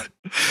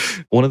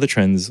 One of the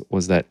trends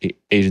was that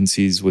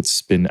agencies would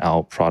spin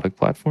out product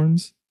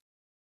platforms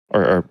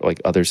or like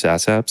other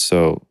SaaS apps.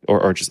 So,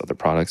 or just other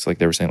products. Like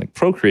they were saying like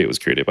Procreate was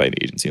created by an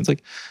agency. It's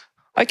like,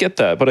 I get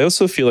that, but I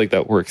also feel like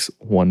that works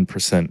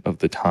 1% of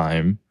the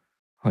time.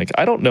 Like,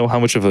 I don't know how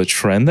much of a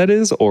trend that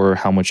is or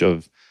how much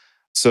of,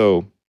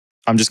 so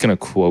I'm just going to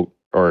quote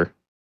or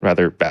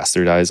rather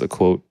bastardize a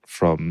quote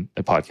from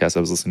a podcast I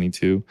was listening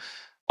to.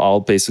 I'll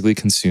basically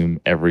consume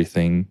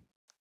everything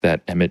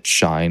that Emmett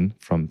Shine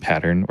from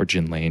Pattern or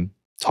Gin Lane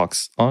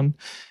talks on.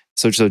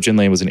 So Gin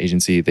Lane was an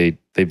agency.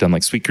 They've done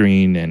like Sweet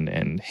Green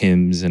and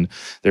Hims, and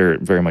they're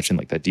very much in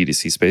like that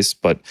D2C space.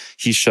 But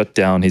he shut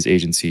down his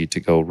agency to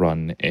go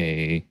run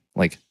a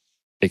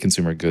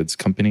consumer goods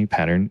company,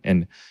 Pattern.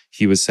 And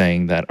he was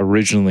saying that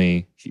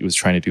originally he was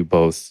trying to do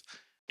both.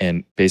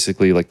 And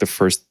basically like the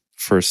first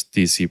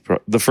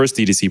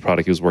D2C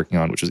product he was working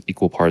on, which was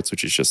Equal Parts,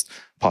 which is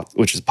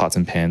pots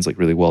and pans, like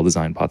really well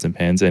designed pots and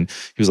pans. And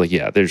he was like,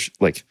 yeah, there's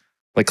like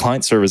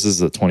client services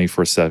is a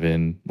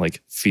 24/7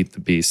 like feed the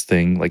beast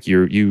thing. Like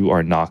you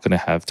are not going to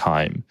have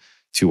time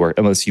to work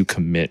unless you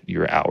commit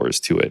your hours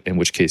to it. In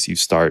which case you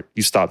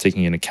stop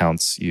taking in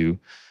accounts, you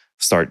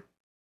start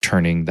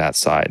turning that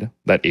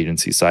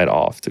agency side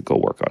off to go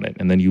work on it,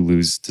 and then you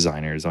lose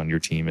designers on your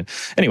team. And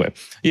anyway,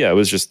 yeah, it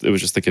was just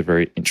like a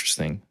very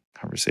interesting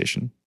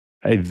conversation.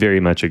 I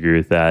very much agree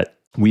with that.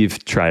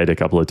 We've tried a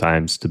couple of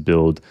times to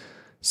build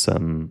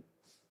some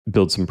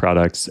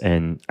products,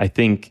 and I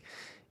think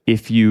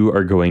if you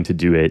are going to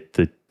do it,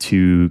 the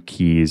 2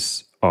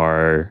 keys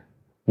are,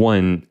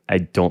 one, I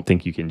don't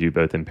think you can do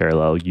both in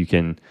parallel. You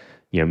can,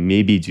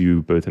 maybe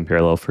do both in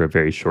parallel for a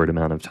very short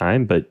amount of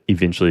time, but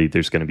eventually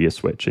there's going to be a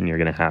switch and you're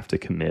going to have to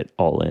commit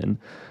all in.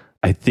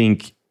 I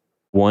think,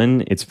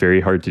 one, it's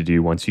very hard to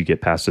do once you get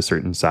past a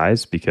certain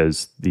size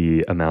because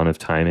the amount of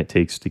time it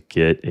takes to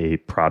get a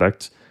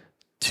product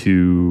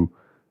to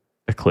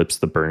eclipse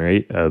the burn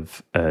rate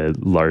of a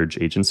large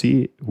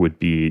agency would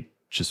be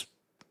just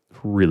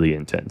really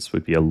intense,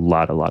 would be a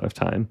lot of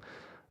time.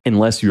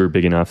 Unless you were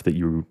big enough that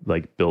you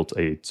like built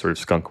a sort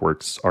of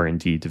skunkworks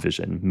R&D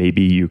division,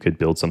 maybe you could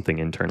build something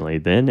internally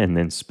then and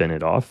then spin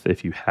it off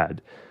if you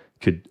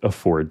could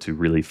afford to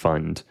really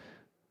fund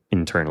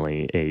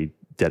internally a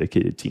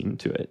dedicated team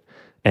to it.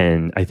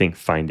 And I think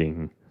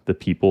finding the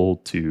people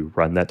to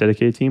run that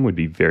dedicated team would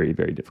be very,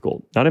 very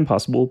difficult. Not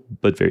impossible,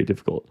 but very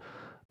difficult.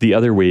 The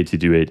other way to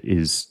do it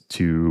is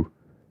to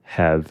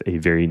have a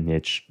very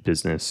niche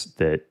business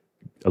that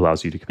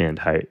allows you to command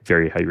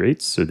very high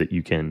rates so that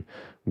you can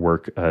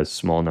work a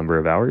small number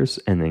of hours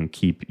and then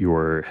keep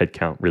your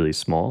headcount really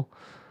small.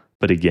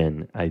 But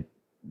again,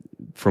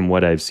 from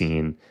what I've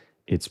seen,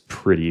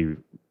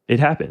 it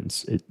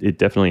happens. It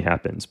definitely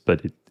happens,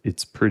 but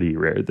it's pretty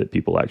rare that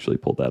people actually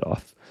pull that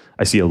off.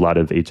 I see a lot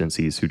of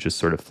agencies who just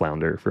sort of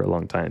flounder for a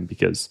long time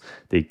because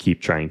they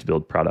keep trying to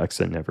build products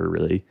and never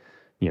really,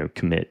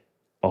 commit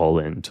all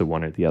in to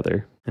one or the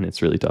other. And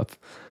it's really tough.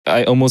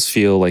 I almost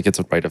feel like it's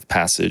a rite of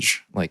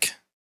passage, like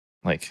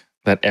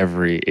that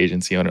every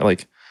agency owner,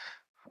 like,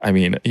 I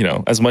mean,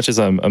 as much as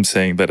I'm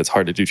saying that it's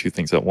hard to do 2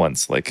 things at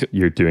once, like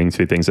you're doing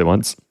 2 things at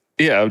once.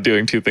 Yeah, I'm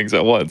doing 2 things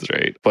at once,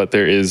 right? But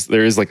there is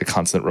like a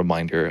constant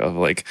reminder of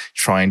like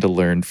trying to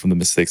learn from the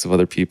mistakes of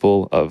other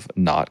people, of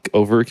not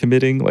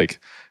overcommitting. Like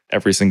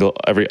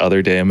every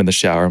other day I'm in the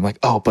shower, I'm like,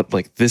 oh, but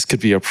like this could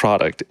be a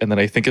product. And then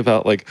I think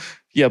about like,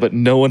 yeah, but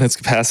no one has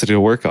capacity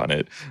to work on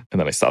it. And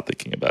then I stop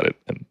thinking about it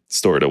and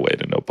store it away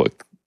in a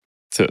notebook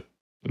to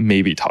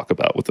maybe talk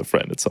about with a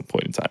friend at some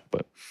point in time.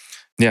 But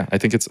yeah, I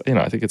think it's a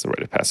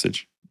rite of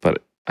passage.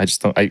 But I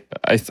just don't I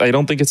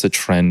don't think it's a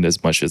trend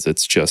as much as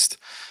it's just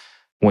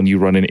when you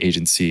run an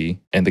agency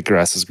and the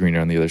grass is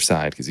greener on the other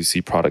side because you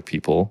see product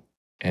people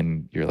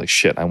and you're like,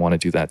 shit, I want to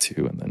do that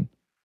too. And then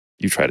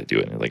you try to do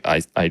it and you're like,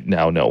 I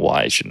now know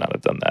why I should not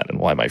have done that and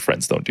why my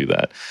friends don't do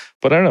that.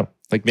 But I don't know.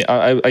 Like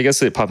I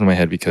guess it popped in my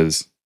head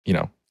because,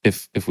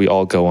 if we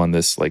all go on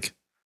this like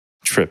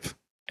trip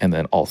and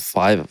then all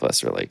 5 of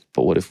us are like,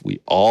 but what if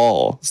we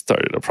all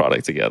started a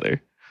product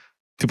together?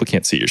 People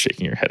can't see you're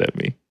shaking your head at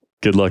me.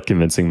 Good luck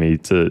convincing me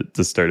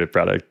to start a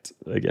product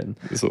again.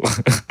 So,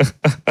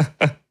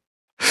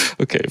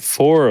 okay,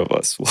 4 of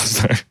us will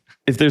start.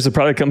 If there's a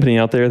product company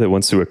out there that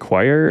wants to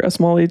acquire a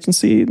small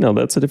agency, no,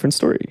 that's a different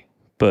story.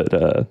 But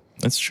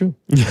that's true.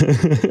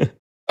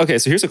 Okay,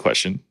 so here's a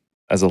question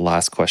as a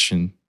last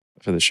question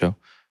for the show.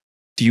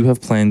 Do you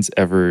have plans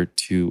ever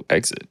to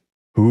exit?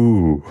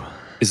 Ooh.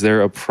 Is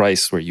there a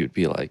price where you'd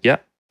be like, yeah,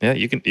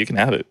 you can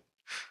have it?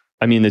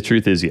 I mean, the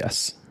truth is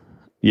yes.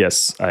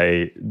 Yes,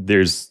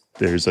 there's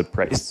a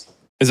price.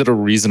 Is it a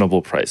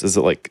reasonable price? Is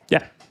it like,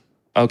 Yeah.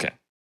 okay.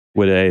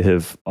 What I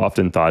have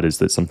often thought is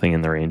that something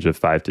in the range of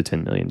 $5 to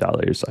 $10 million,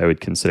 I would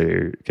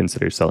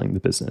consider selling the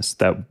business.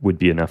 That would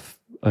be enough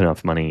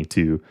money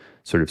to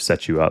sort of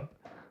set you up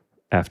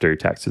after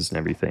taxes and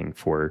everything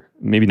for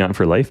maybe not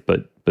for life,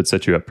 but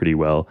set you up pretty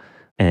well.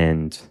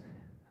 And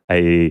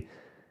I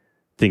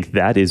think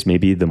that is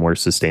maybe the more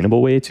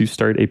sustainable way to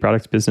start a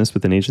product business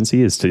with an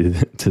agency is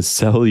to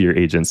sell your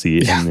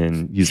agency and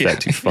then use that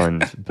to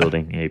fund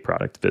building a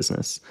product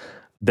business.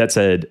 That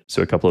said,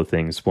 so a couple of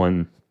things.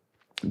 One,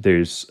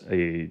 there's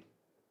a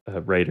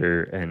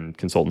writer and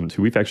consultant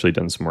who we've actually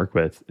done some work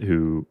with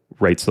who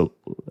writes a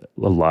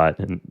lot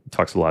and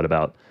talks a lot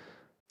about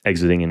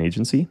exiting an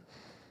agency,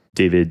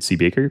 David C.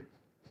 Baker.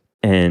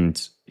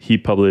 And he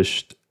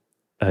published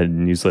a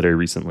newsletter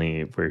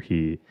recently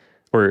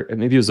or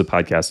maybe it was a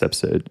podcast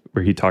episode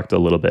where he talked a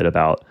little bit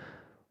about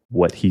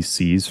what he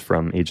sees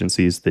from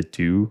agencies that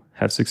do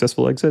have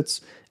successful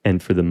exits.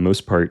 And for the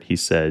most part, he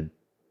said,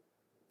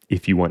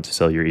 if you want to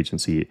sell your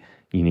agency,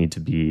 you need to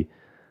be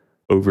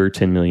over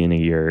 10 million a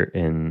year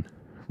in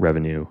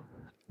revenue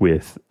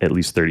with at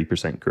least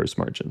 30% gross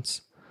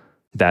margins.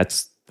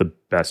 That's the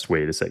best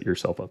way to set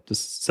yourself up to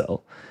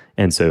sell.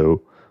 And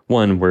so,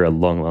 one, we're a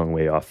long, long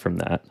way off from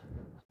that.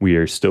 We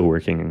are still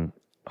working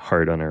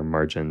hard on our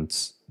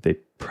margins. They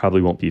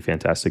probably won't be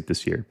fantastic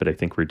this year, but I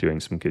think we're doing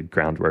some good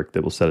groundwork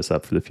that will set us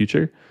up for the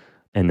future.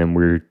 And then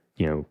we're,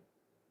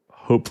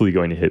 hopefully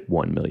going to hit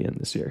 1 million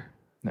this year.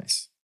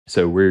 Nice.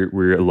 So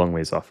we're a long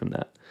ways off from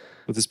that.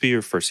 Would this be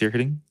your first year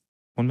hitting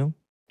 1 mil?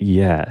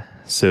 Yeah.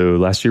 So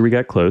last year we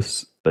got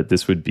close, but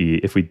this would be,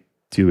 if we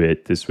do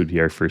it, this would be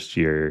our first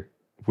year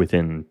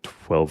within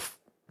 12,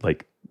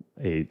 like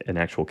an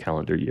actual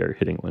calendar year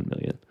hitting 1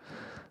 million.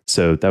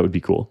 So that would be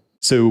cool.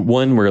 So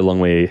one, we're a long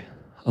way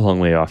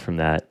off from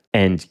that.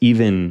 And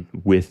even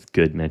with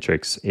good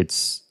metrics,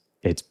 it's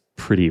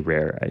pretty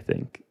rare, I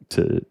think,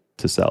 to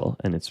sell,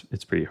 and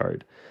it's pretty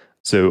hard.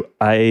 So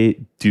I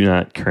do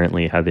not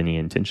currently have any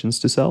intentions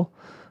to sell.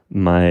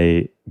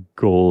 My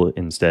goal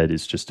instead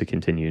is just to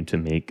continue to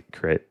make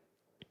Crit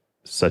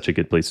such a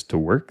good place to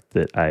work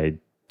that I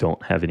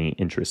don't have any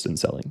interest in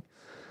selling.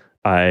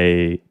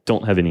 I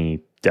don't have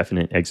any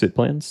definite exit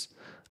plans.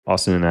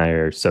 Austin and I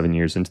are 7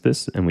 years into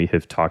this, and we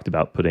have talked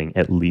about putting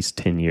at least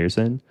 10 years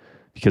in,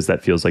 because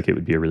that feels like it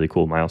would be a really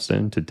cool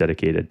milestone to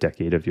dedicate a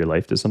decade of your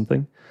life to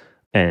something.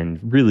 And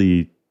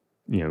really,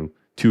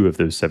 2 of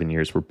those 7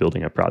 years were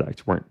building a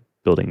product, weren't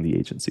building the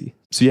agency.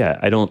 So yeah,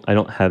 I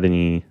don't have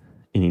any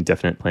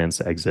definite plans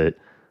to exit,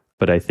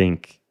 but I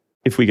think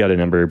if we got a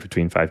number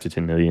between 5 to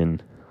 10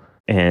 million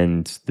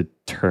and the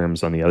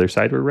terms on the other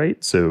side were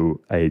right,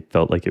 so I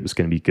felt like it was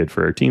going to be good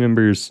for our team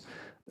members,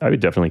 I would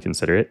definitely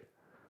consider it.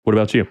 What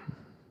about you?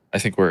 I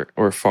think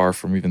we're far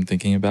from even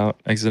thinking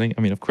about exiting.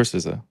 I mean, of course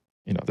I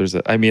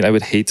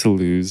would hate to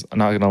lose, I'm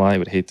not going to lie, I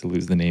would hate to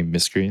lose the name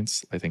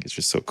Miscreants. I think it's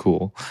just so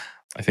cool.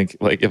 I think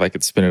like if I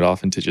could spin it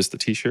off into just a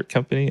t-shirt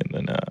company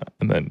and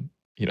then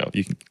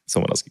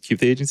someone else could keep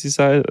the agency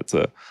side, it's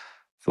a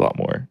lot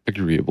more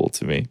agreeable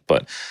to me.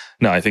 But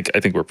no, I think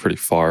we're pretty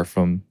far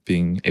from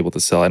being able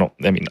to sell. I don't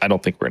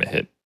think we're going to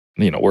hit,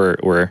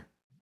 we're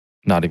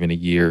not even a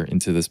year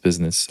into this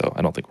business, so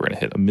I don't think we're going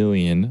to hit 1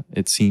 million.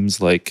 It seems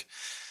like,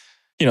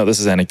 this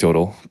is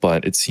anecdotal,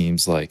 but it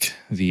seems like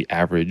the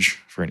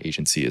average for an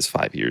agency is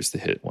 5 years to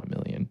hit 1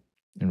 million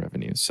in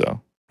revenue.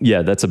 So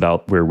yeah, that's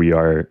about where we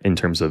are in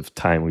terms of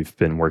time we've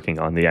been working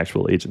on the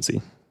actual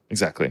agency.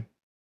 Exactly.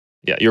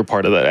 Yeah, you're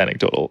part of that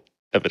anecdotal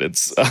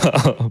evidence.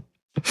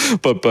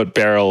 But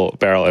Barrel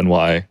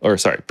NY, or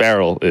sorry,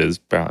 Barrel is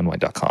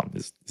barrelny.com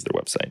is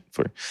their website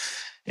for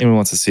anyone who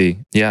wants to see.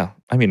 Yeah,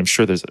 I mean, I'm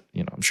sure there's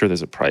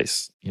a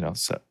price.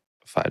 So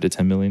 5 to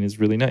 10 million is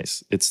really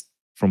nice. It's,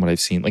 from what I've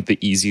seen, like the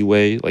easy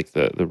way, like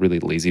the really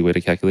lazy way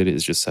to calculate it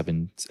is just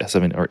 7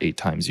 or 8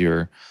 times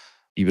your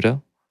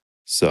EBITDA.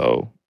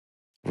 So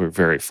we're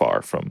very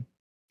far from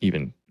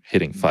even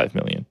hitting 5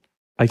 million.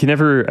 I can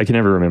never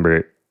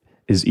remember.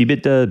 Is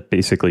EBITDA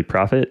basically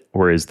profit,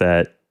 or is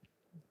that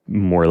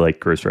more like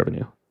gross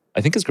revenue?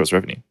 I think it's gross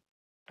revenue.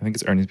 I think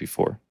it's earnings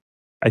before.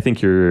 I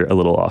think you're a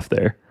little off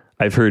there.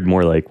 I've heard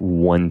more like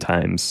 1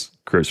 times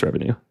gross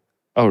revenue.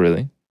 Oh,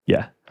 really?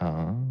 Yeah.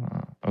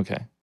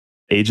 Okay.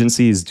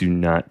 Agencies do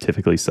not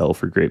typically sell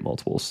for great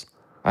multiples.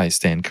 I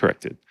stand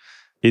corrected.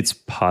 It's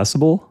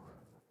possible.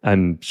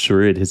 I'm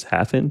sure it has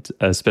happened,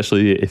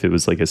 especially if it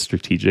was like a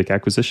strategic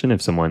acquisition.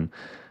 If someone,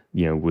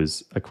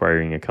 was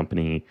acquiring a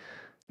company,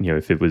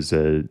 if it was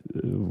a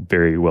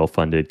very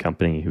well-funded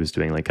company who was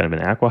doing like kind of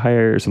an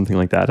acqui-hire or something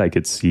like that, I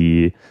could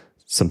see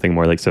something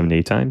more like 7 to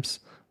 8 times.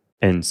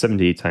 And 7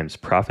 to 8 times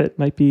profit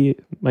might be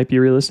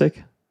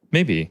realistic.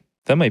 Maybe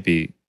that might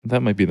be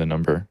the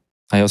number.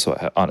 I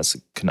also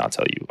honestly could not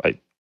tell you.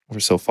 We're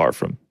so far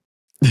from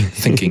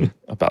thinking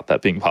about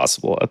that being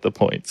possible at the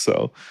point.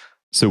 So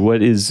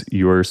what is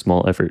your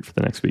small effort for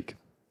the next week?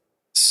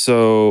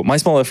 So my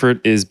small effort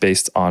is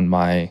based on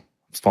my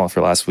small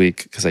effort last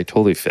week because I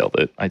totally failed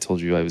it. I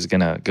told you I was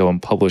going to go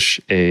and publish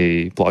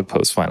a blog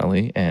post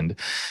finally and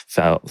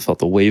felt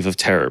the wave of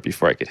terror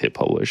before I could hit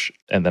publish.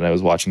 And then I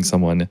was watching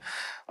someone.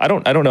 I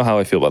don't know how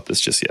I feel about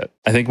this just yet.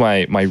 I think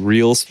my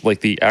real,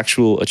 like the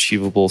actual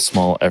achievable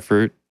small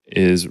effort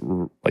is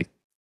like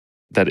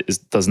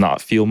that does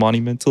not feel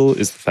monumental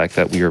is the fact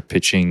that we are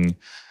pitching.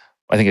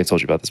 I think I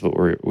told you about this,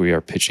 but we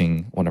are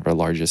pitching one of our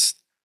largest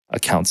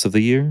accounts of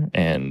the year,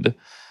 and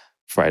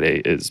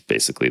Friday is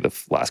basically the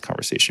last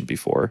conversation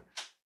before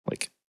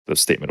like the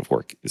statement of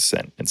work is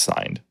sent and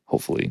signed,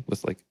 hopefully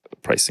with like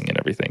pricing and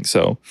everything.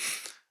 So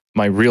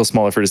my real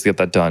small effort is to get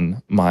that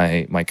done.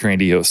 My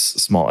grandiose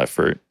small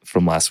effort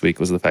from last week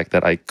was the fact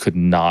that I could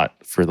not,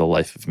 for the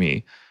life of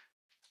me,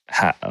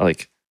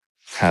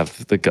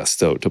 have the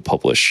gusto to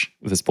publish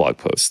this blog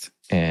post.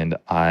 And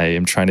I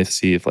am trying to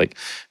see if like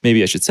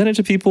maybe I should send it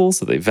to people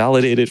so they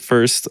validate it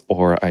first,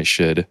 or I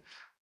should,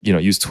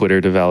 use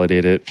Twitter to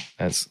validate it,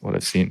 as what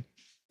I've seen.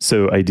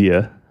 So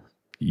idea,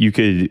 you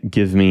could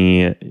give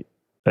me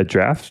a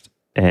draft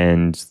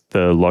and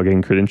the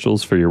login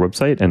credentials for your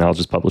website, and I'll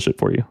just publish it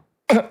for you.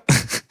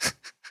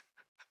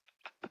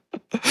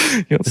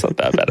 It's not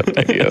that bad of an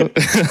idea.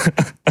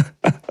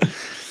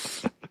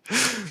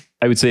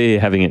 I would say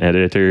having an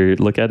editor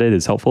look at it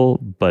is helpful,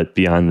 but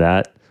beyond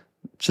that,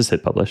 just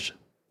hit publish.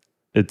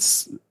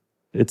 It's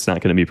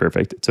not going to be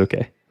perfect. It's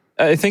okay.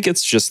 I think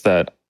it's just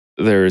that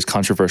there's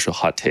controversial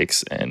hot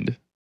takes and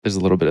there's a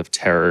little bit of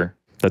terror.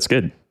 That's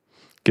good.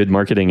 Good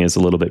marketing is a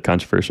little bit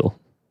controversial.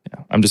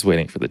 Yeah, I'm just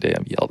waiting for the day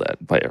I'm yelled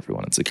at by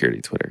everyone on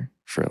security Twitter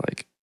for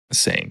like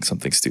saying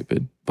something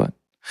stupid. But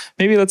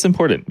maybe that's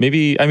important.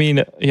 Maybe,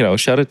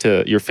 shout out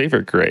to your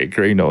favorite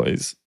Gray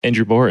Noise.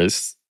 Andrew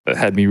Morris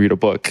had me read a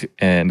book,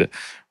 and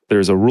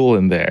there's a rule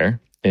in there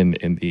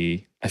in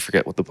the, I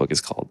forget what the book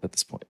is called at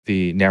this point.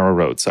 The Narrow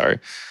Road, sorry.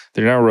 The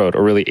Narrow Road,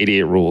 or really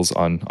 88 rules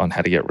on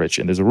how to get rich.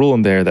 And there's a rule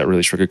in there that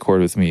really struck a chord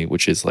with me,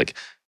 which is like,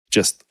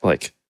 just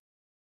like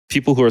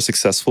people who are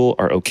successful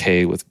are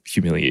okay with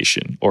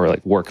humiliation, or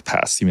like work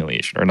past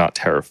humiliation, or not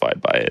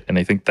terrified by it. And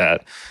I think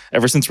that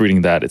ever since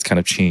reading that, it's kind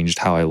of changed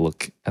how I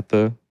look at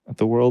the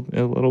world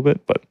a little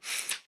bit. But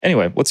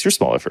anyway, what's your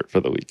small effort for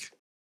the week?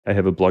 I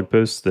have a blog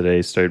post that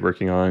I started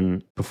working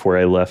on before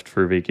I left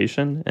for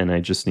vacation, and I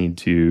just need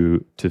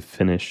to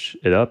finish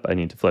it up. I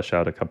need to flesh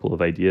out a couple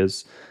of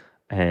ideas,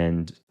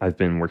 and I've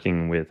been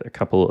working with a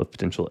couple of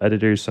potential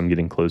editors, so I'm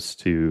getting close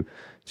to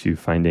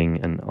finding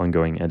an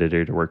ongoing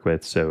editor to work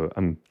with. So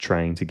I'm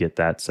trying to get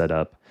that set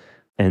up,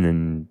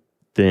 and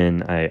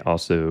then I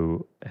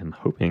also am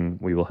hoping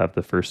we will have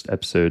the first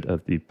episode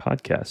of the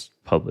podcast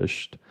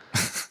published.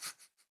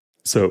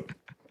 So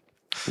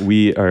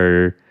we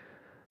are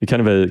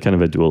kind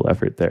of a dual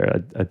effort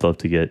there. I'd love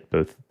to get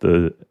both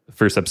the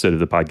first episode of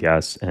the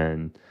podcast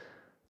and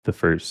the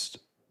first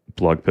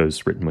blog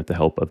post written with the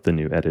help of the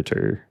new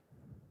editor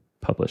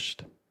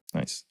published.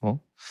 Nice.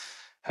 Well,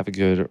 have a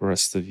good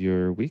rest of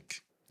your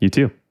week. You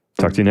too.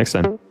 Talk to you next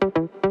time.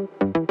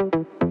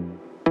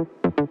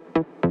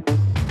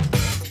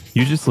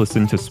 You just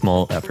listened to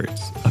Small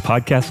Efforts, a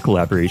podcast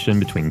collaboration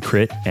between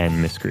Crit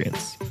and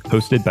Miscreants,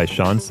 hosted by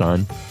Sean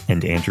Sun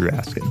and Andrew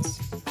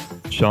Askins.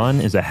 Sean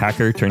is a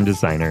hacker turned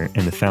designer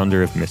and the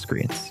founder of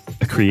Miscreants,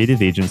 a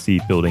creative agency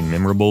building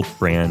memorable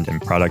brand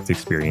and product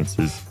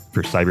experiences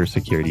for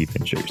cybersecurity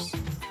ventures.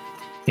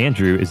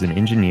 Andrew is an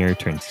engineer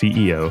turned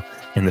CEO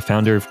and the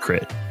founder of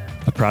Crit,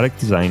 a product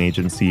design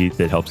agency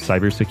that helps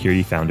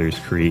cybersecurity founders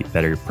create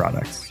better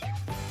products.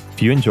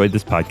 If you enjoyed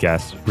this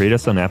podcast, rate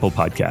us on Apple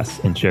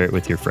Podcasts and share it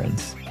with your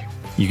friends.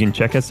 You can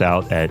check us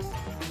out at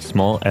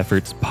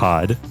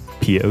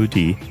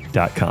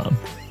smallefortspod.com.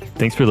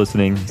 Thanks for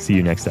listening. See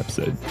you next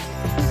episode.